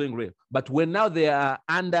everything is going great. But when now they are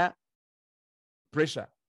under pressure,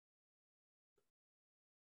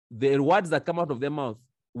 the words that come out of their mouth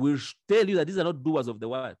will tell you that these are not doers of the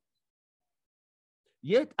word.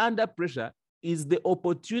 Yet under pressure is the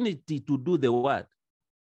opportunity to do the word.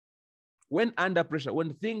 When under pressure,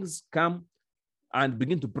 when things come and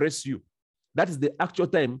begin to press you, that is the actual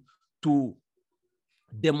time to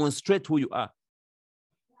demonstrate who you are.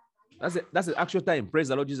 That's the actual time. Praise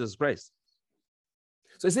the Lord Jesus Christ.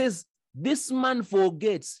 So it says, this man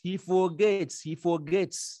forgets, he forgets.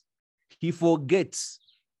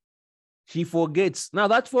 Now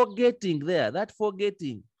that forgetting,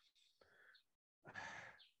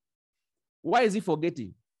 why is he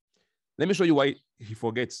forgetting? Let me show you why he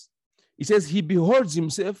forgets. He says he beholds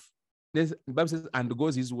himself, the Bible says, and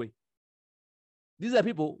goes his way. These are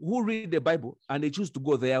people who read the Bible and they choose to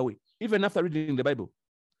go their way. Even after reading the Bible,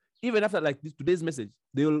 even after like today's message,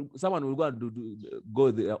 someone will go and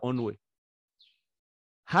go their own way.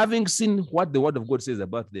 Having seen what the word of God says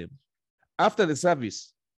about them, after the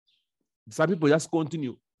service, some people just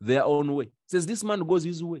continue their own way. It says this man goes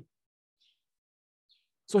his way.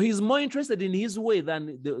 So he's more interested in his way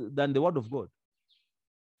than the word of God.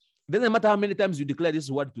 It doesn't matter how many times you declare this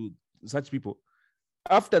word to such people.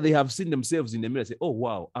 After they have seen themselves in the mirror, say, oh,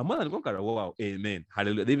 wow, I'm more than a conqueror. Wow, amen,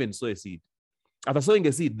 hallelujah. They even sow a seed. After sowing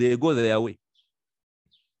a seed, they go their way.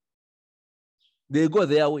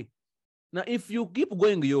 Now, if you keep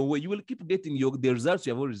going your way, you will keep getting the results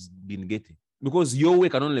you have always been getting, because your way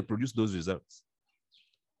can only produce those results.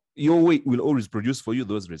 Your way will always produce for you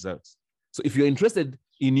those results. So if you're interested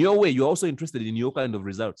in your way, you're also interested in your kind of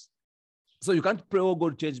results. So you can't pray, oh,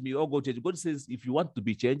 God, change me, oh, God, change me. God says, if you want to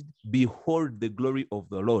be changed, behold the glory of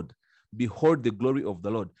the Lord. Behold the glory of the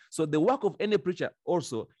Lord. So the work of any preacher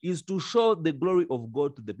also is to show the glory of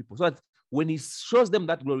God to the people, so that when he shows them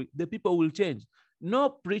that glory, the people will change. No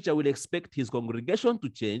preacher will expect his congregation to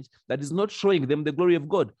change that is not showing them the glory of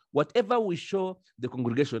God. Whatever we show the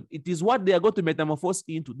congregation, it is what they are going to metamorphose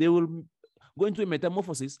into. They will go into a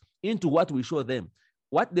metamorphosis into what we show them.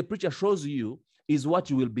 What the preacher shows you is what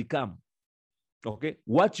you will become. Okay?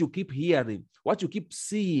 What you keep hearing, what you keep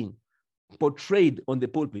seeing portrayed on the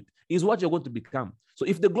pulpit is what you're going to become. So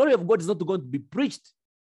if the glory of God is not going to be preached,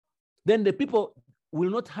 then the people will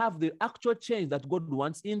not have the actual change that God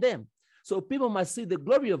wants in them. So people must see the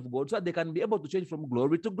glory of God so that they can be able to change from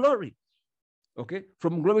glory to glory. Okay?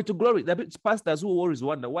 From glory to glory. The pastors who always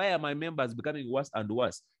wonder, why are my members becoming worse and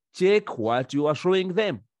worse? Check what you are showing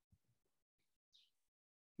them.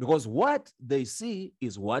 Because what they see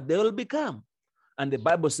is what they will become. And the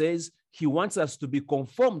Bible says he wants us to be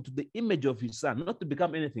conformed to the image of his son, not to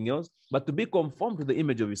become anything else, but to be conformed to the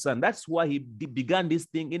image of his son. That's why he began this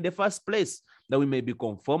thing in the first place, that we may be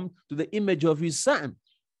conformed to the image of his son.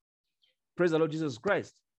 Praise the Lord Jesus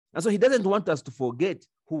Christ. And so he doesn't want us to forget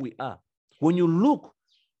who we are. When you look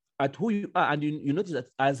at who you are and you notice that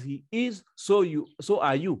as he is, so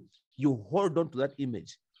are you. You hold on to that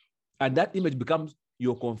image. And that image becomes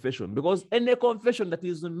your confession. Because any confession that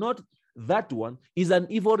is not that one is an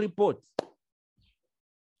evil report.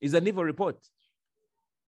 Is an evil report.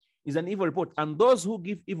 Is an evil report. And those who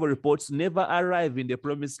give evil reports never arrive in the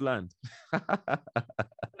promised land.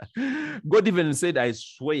 God even said, I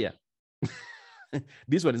swear,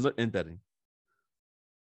 this one is not entering.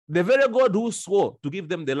 The very God who swore to give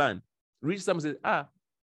them the land, reached some and said, I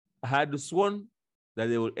had sworn that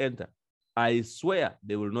they will enter. I swear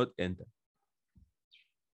they will not enter.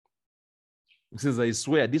 He says, I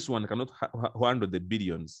swear this one cannot handle the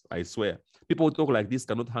billions. I swear. People who talk like this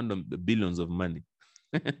cannot handle the billions of money.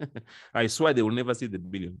 I swear they will never see the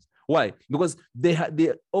billions. Why? Because they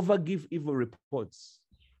overgive evil reports.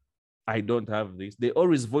 I don't have this. They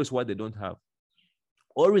always voice what they don't have.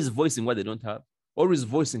 Always voicing what they don't have. Always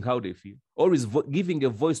voicing how they feel. Always giving a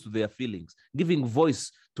voice to their feelings. Giving voice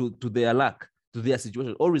to their lack, to their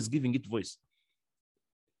situation. Always giving it voice.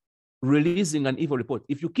 Releasing an evil report.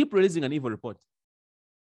 If you keep releasing an evil report,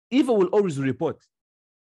 evil will always report.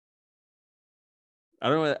 I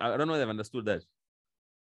don't know if they've understood that.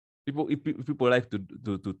 People like to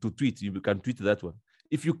tweet, you can tweet that one.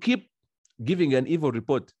 If you keep giving an evil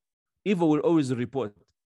report, evil will always report.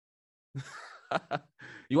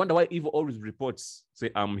 You wonder why evil always reports. Say,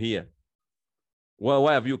 I'm here. Well,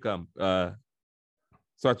 why have you come? So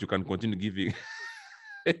that you can continue giving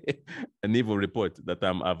an evil report that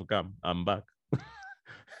I've come. I'm back.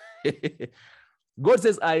 God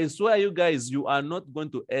says, I swear you guys, you are not going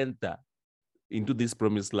to enter into this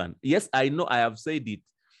promised land. Yes, I know I have said it,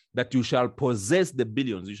 that you shall possess the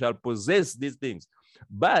billions, you shall possess these things.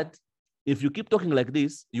 But if you keep talking like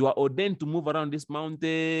this, you are ordained to move around this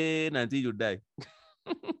mountain until you die.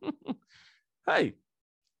 Hi.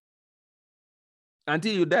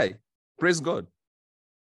 Until you die. Praise God.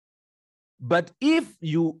 But if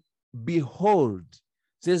you behold,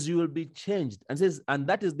 says you will be changed, and says, and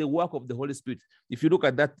that is the work of the Holy Spirit. If you look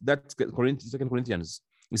at that 2 Corinthians,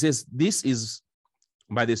 it says, this is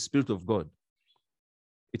by the Spirit of God.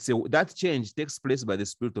 That change takes place by the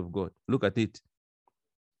Spirit of God. Look at it.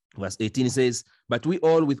 Verse 18 says, but we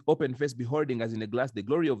all with open face beholding as in a glass the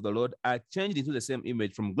glory of the Lord are changed into the same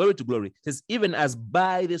image from glory to glory. It says, even as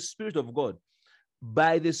by the Spirit of God.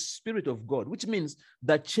 By the Spirit of God, which means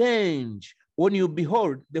the change, when you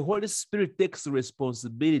behold, the Holy Spirit takes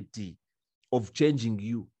responsibility of changing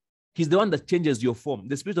you. He's the one that changes your form.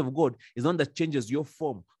 The Spirit of God is the one that changes your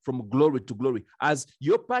form from glory to glory. As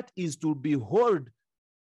your part is to behold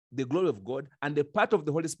the glory of God, and the part of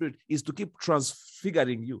the Holy Spirit is to keep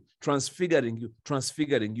transfiguring you, transfiguring you,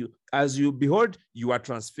 transfiguring you. As you behold, you are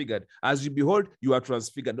transfigured. As you behold, you are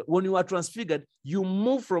transfigured. When you are transfigured, you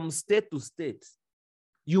move from state to state.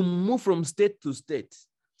 You move from state to state.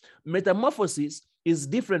 Metamorphosis is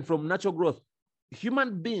different from natural growth.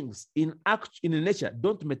 Human beings in nature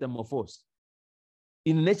don't metamorphose.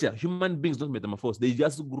 In nature, human beings don't metamorphose. They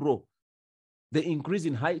just grow. They increase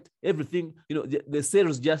in height, everything, the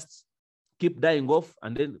cells just keep dying off,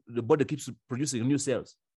 and then the body keeps producing new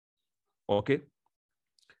cells. Okay?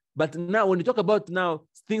 But now, when you talk about now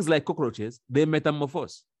things like cockroaches, they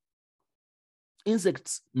metamorphose.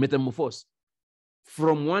 Insects metamorphose.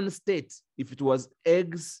 From one state, if it was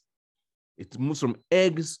eggs, it moves from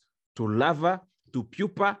eggs to larva, to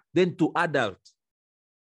pupa, then to adult.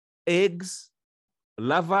 Eggs,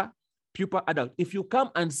 larva, pupa, adult. If you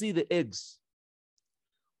come and see the eggs,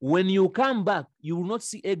 when you come back, you will not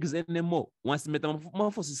see eggs anymore. Once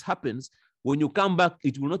metamorphosis happens, when you come back,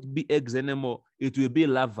 it will not be eggs anymore. It will be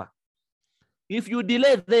larva. If you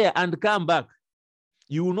delay there and come back,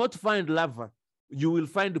 you will not find larva. You will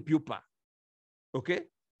find the pupa. Okay?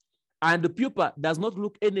 And the pupa does not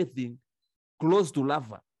look anything close to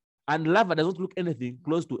larva. And larva does not look anything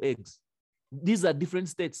close to eggs. These are different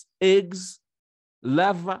states. Eggs,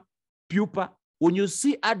 larva, pupa. When you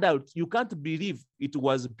see adult, you can't believe it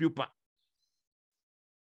was pupa.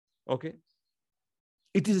 Okay?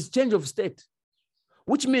 It is a change of state,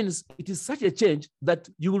 which means it is such a change that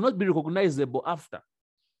you will not be recognizable after.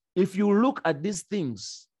 If you look at these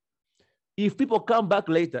things, if people come back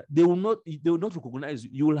later, they will not recognize you.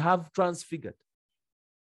 You will have transfigured.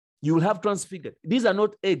 You will have transfigured. These are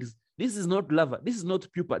not eggs. This is not larva. This is not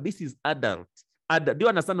pupa. This is adult. Do you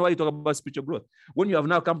understand why you talk about spiritual growth? When you have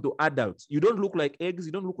now come to adults, you don't look like eggs.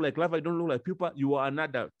 You don't look like larva. You don't look like pupa. You are an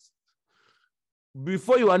adult.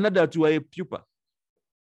 Before you are an adult, you are a pupa.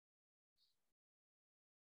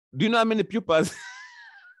 Do you know how many pupas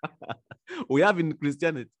we have in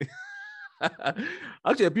Christianity?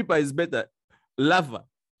 Actually, a pupa is better. Larva.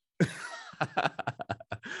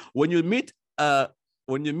 When you meet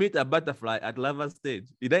a butterfly at larva stage,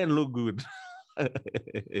 it doesn't look good.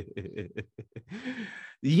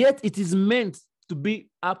 Yet it is meant to be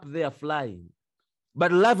up there flying.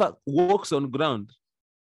 But larva walks on ground.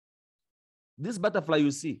 This butterfly you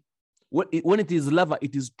see, when it is larva,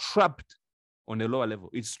 it is trapped on a lower level.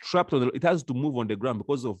 It's trapped on it has to move on the ground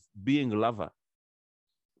because of being larva.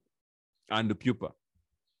 And the pupa.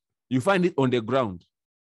 You find it on the ground.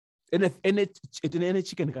 And if any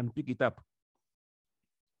chicken can pick it up.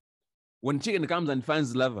 When chicken comes and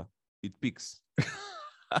finds larva, it picks.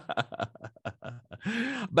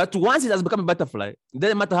 But once it has become a butterfly, it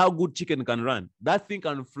doesn't matter how good chicken can run. That thing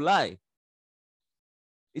can fly.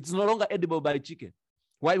 It's no longer edible by chicken.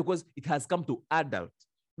 Why? Because it has come to adult.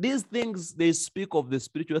 These things, they speak of the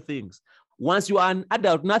spiritual things. Once you are an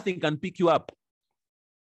adult, nothing can pick you up.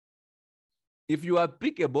 If you are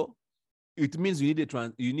pickable, it means you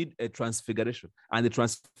need a transfiguration. And the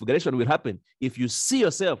transfiguration will happen if you see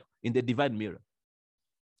yourself in the divine mirror.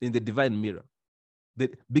 In the divine mirror.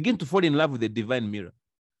 Begin to fall in love with the divine mirror.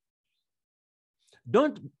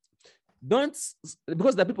 Don't,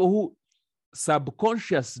 because there are people who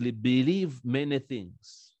subconsciously believe many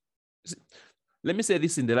things. Let me say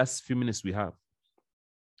this in the last few minutes we have.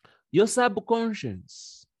 Your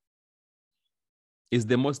subconscious is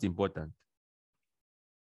the most important.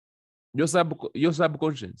 Your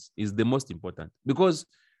subconscious is the most important because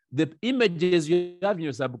the images you have in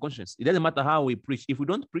your subconscious, it doesn't matter how we preach. If we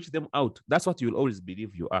don't preach them out, that's what you'll always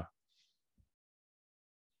believe you are.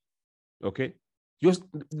 Okay?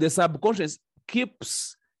 The subconscious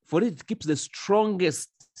keeps the strongest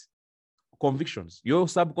convictions. Your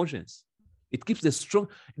subconscious, it keeps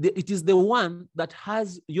it is the one that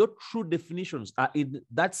has your true definitions are in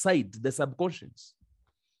that side, the subconscious.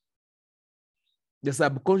 The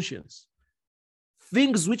subconscious.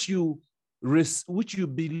 Things which you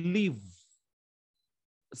believe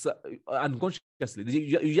unconsciously,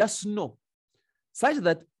 you just know. Such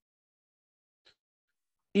that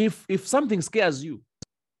if something scares you,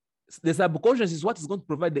 the subconscious is what is going to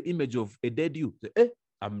provide the image of a dead you.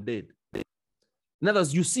 I'm dead. In other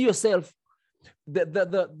words, you see yourself,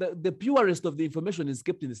 the purest of the information is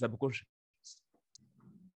kept in the subconscious.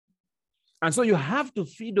 And so you have to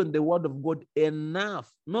feed on the word of God enough.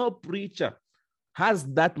 No preacher has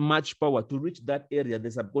that much power to reach that area, the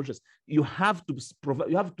subconscious. You have to provide,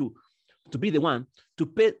 you have to be the one to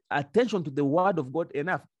pay attention to the word of God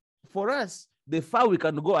enough. For us, the far we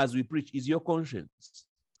can go as we preach is your conscience.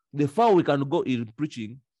 The far we can go in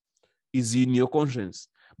preaching is in your conscience.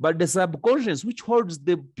 But the subconscious, which holds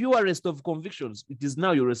the purest of convictions, it is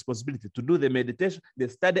now your responsibility to do the meditation, the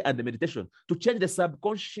study and the meditation, to change the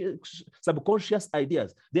subconscious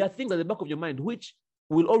ideas. There are things at the back of your mind which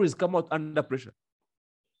will always come out under pressure.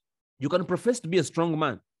 You can profess to be a strong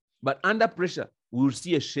man, but under pressure, we will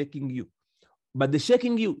see a shaking you. But the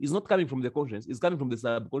shaking you is not coming from the conscience, it's coming from the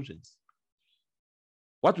subconscious.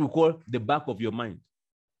 What we call the back of your mind.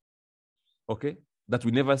 Okay? That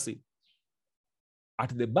we never see.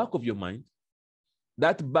 At the back of your mind,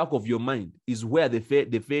 that back of your mind is where the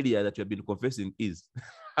failure that you have been confessing is.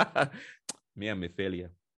 Me, I'm a failure.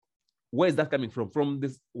 Where is that coming from? From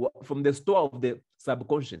the store of the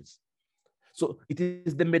subconscious. So it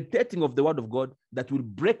is the meditating of the word of God that will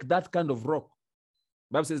break that kind of rock.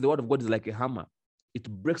 The Bible says the word of God is like a hammer. It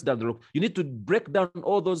breaks down the rock. You need to break down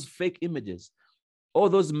all those fake images, all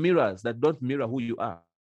those mirrors that don't mirror who you are.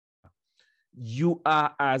 You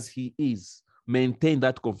are as he is. Maintain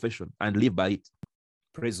that confession and live by it.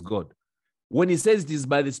 Praise God. When he says it is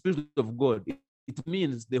by the Spirit of God, it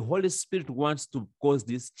means the Holy Spirit wants to cause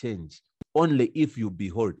this change only if you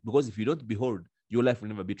behold. Because if you don't behold, your life will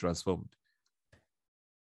never be transformed.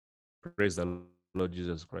 Praise the Lord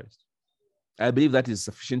Jesus Christ. I believe that is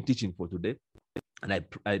sufficient teaching for today. And I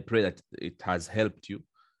pray that it has helped you.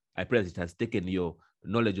 I pray that it has taken your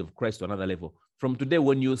knowledge of Christ to another level. From today,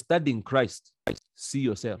 when you're studying Christ, see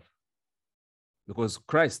yourself. Because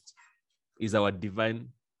Christ is our divine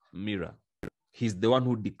mirror. He's the one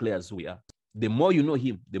who declares who we are. The more you know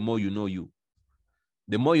him, the more you know you.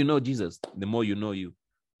 The more you know Jesus, the more you know you.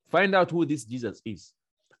 Find out who this Jesus is.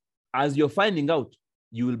 As you're finding out,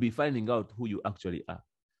 you will be finding out who you actually are.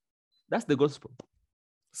 That's the gospel.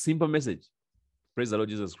 Simple message. Praise the Lord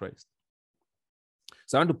Jesus Christ.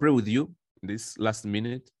 So I want to pray with you this last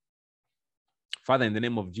minute. Father, in the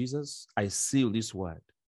name of Jesus, I seal this word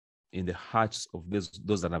in the hearts of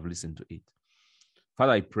those that have listened to it.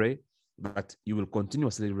 Father, I pray that you will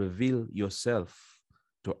continuously reveal yourself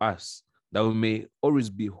to us, that we may always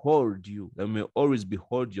behold you, that we may always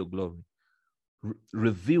behold your glory.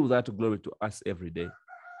 Reveal that glory to us every day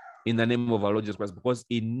in the name of our Lord Jesus Christ, because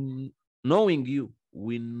in knowing you,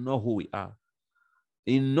 we know who we are.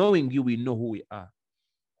 In knowing you, we know who we are.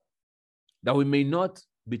 That we may not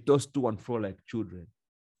be tossed to and fro like children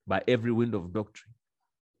by every wind of doctrine,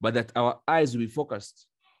 but that our eyes will be focused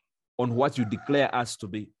on what you declare us to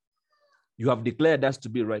be. You have declared us to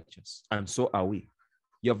be righteous, and so are we.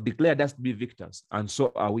 You have declared us to be victors, and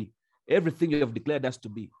so are we. Everything you have declared us to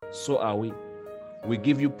be, so are we. We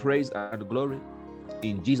give you praise and glory.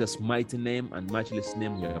 In Jesus' mighty name and matchless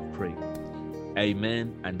name we have prayed.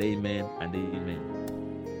 Amen and amen and amen.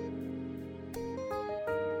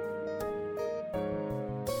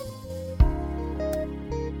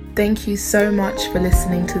 Thank you so much for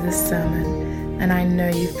listening to this sermon, and I know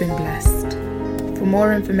you've been blessed. For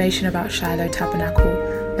more information about Shiloh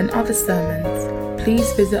Tabernacle and other sermons,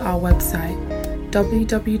 please visit our website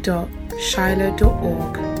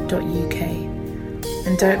www.shiloh.org.uk.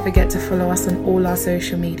 And don't forget to follow us on all our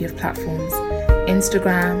social media platforms,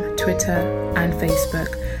 Instagram, Twitter, and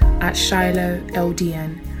Facebook at Shiloh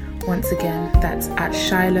LDN. Once again, that's at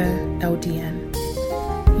Shiloh LDN.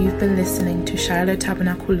 You've been listening to Shiloh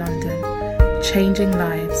Tabernacle London, changing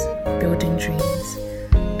lives, building dreams.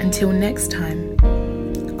 Until next time,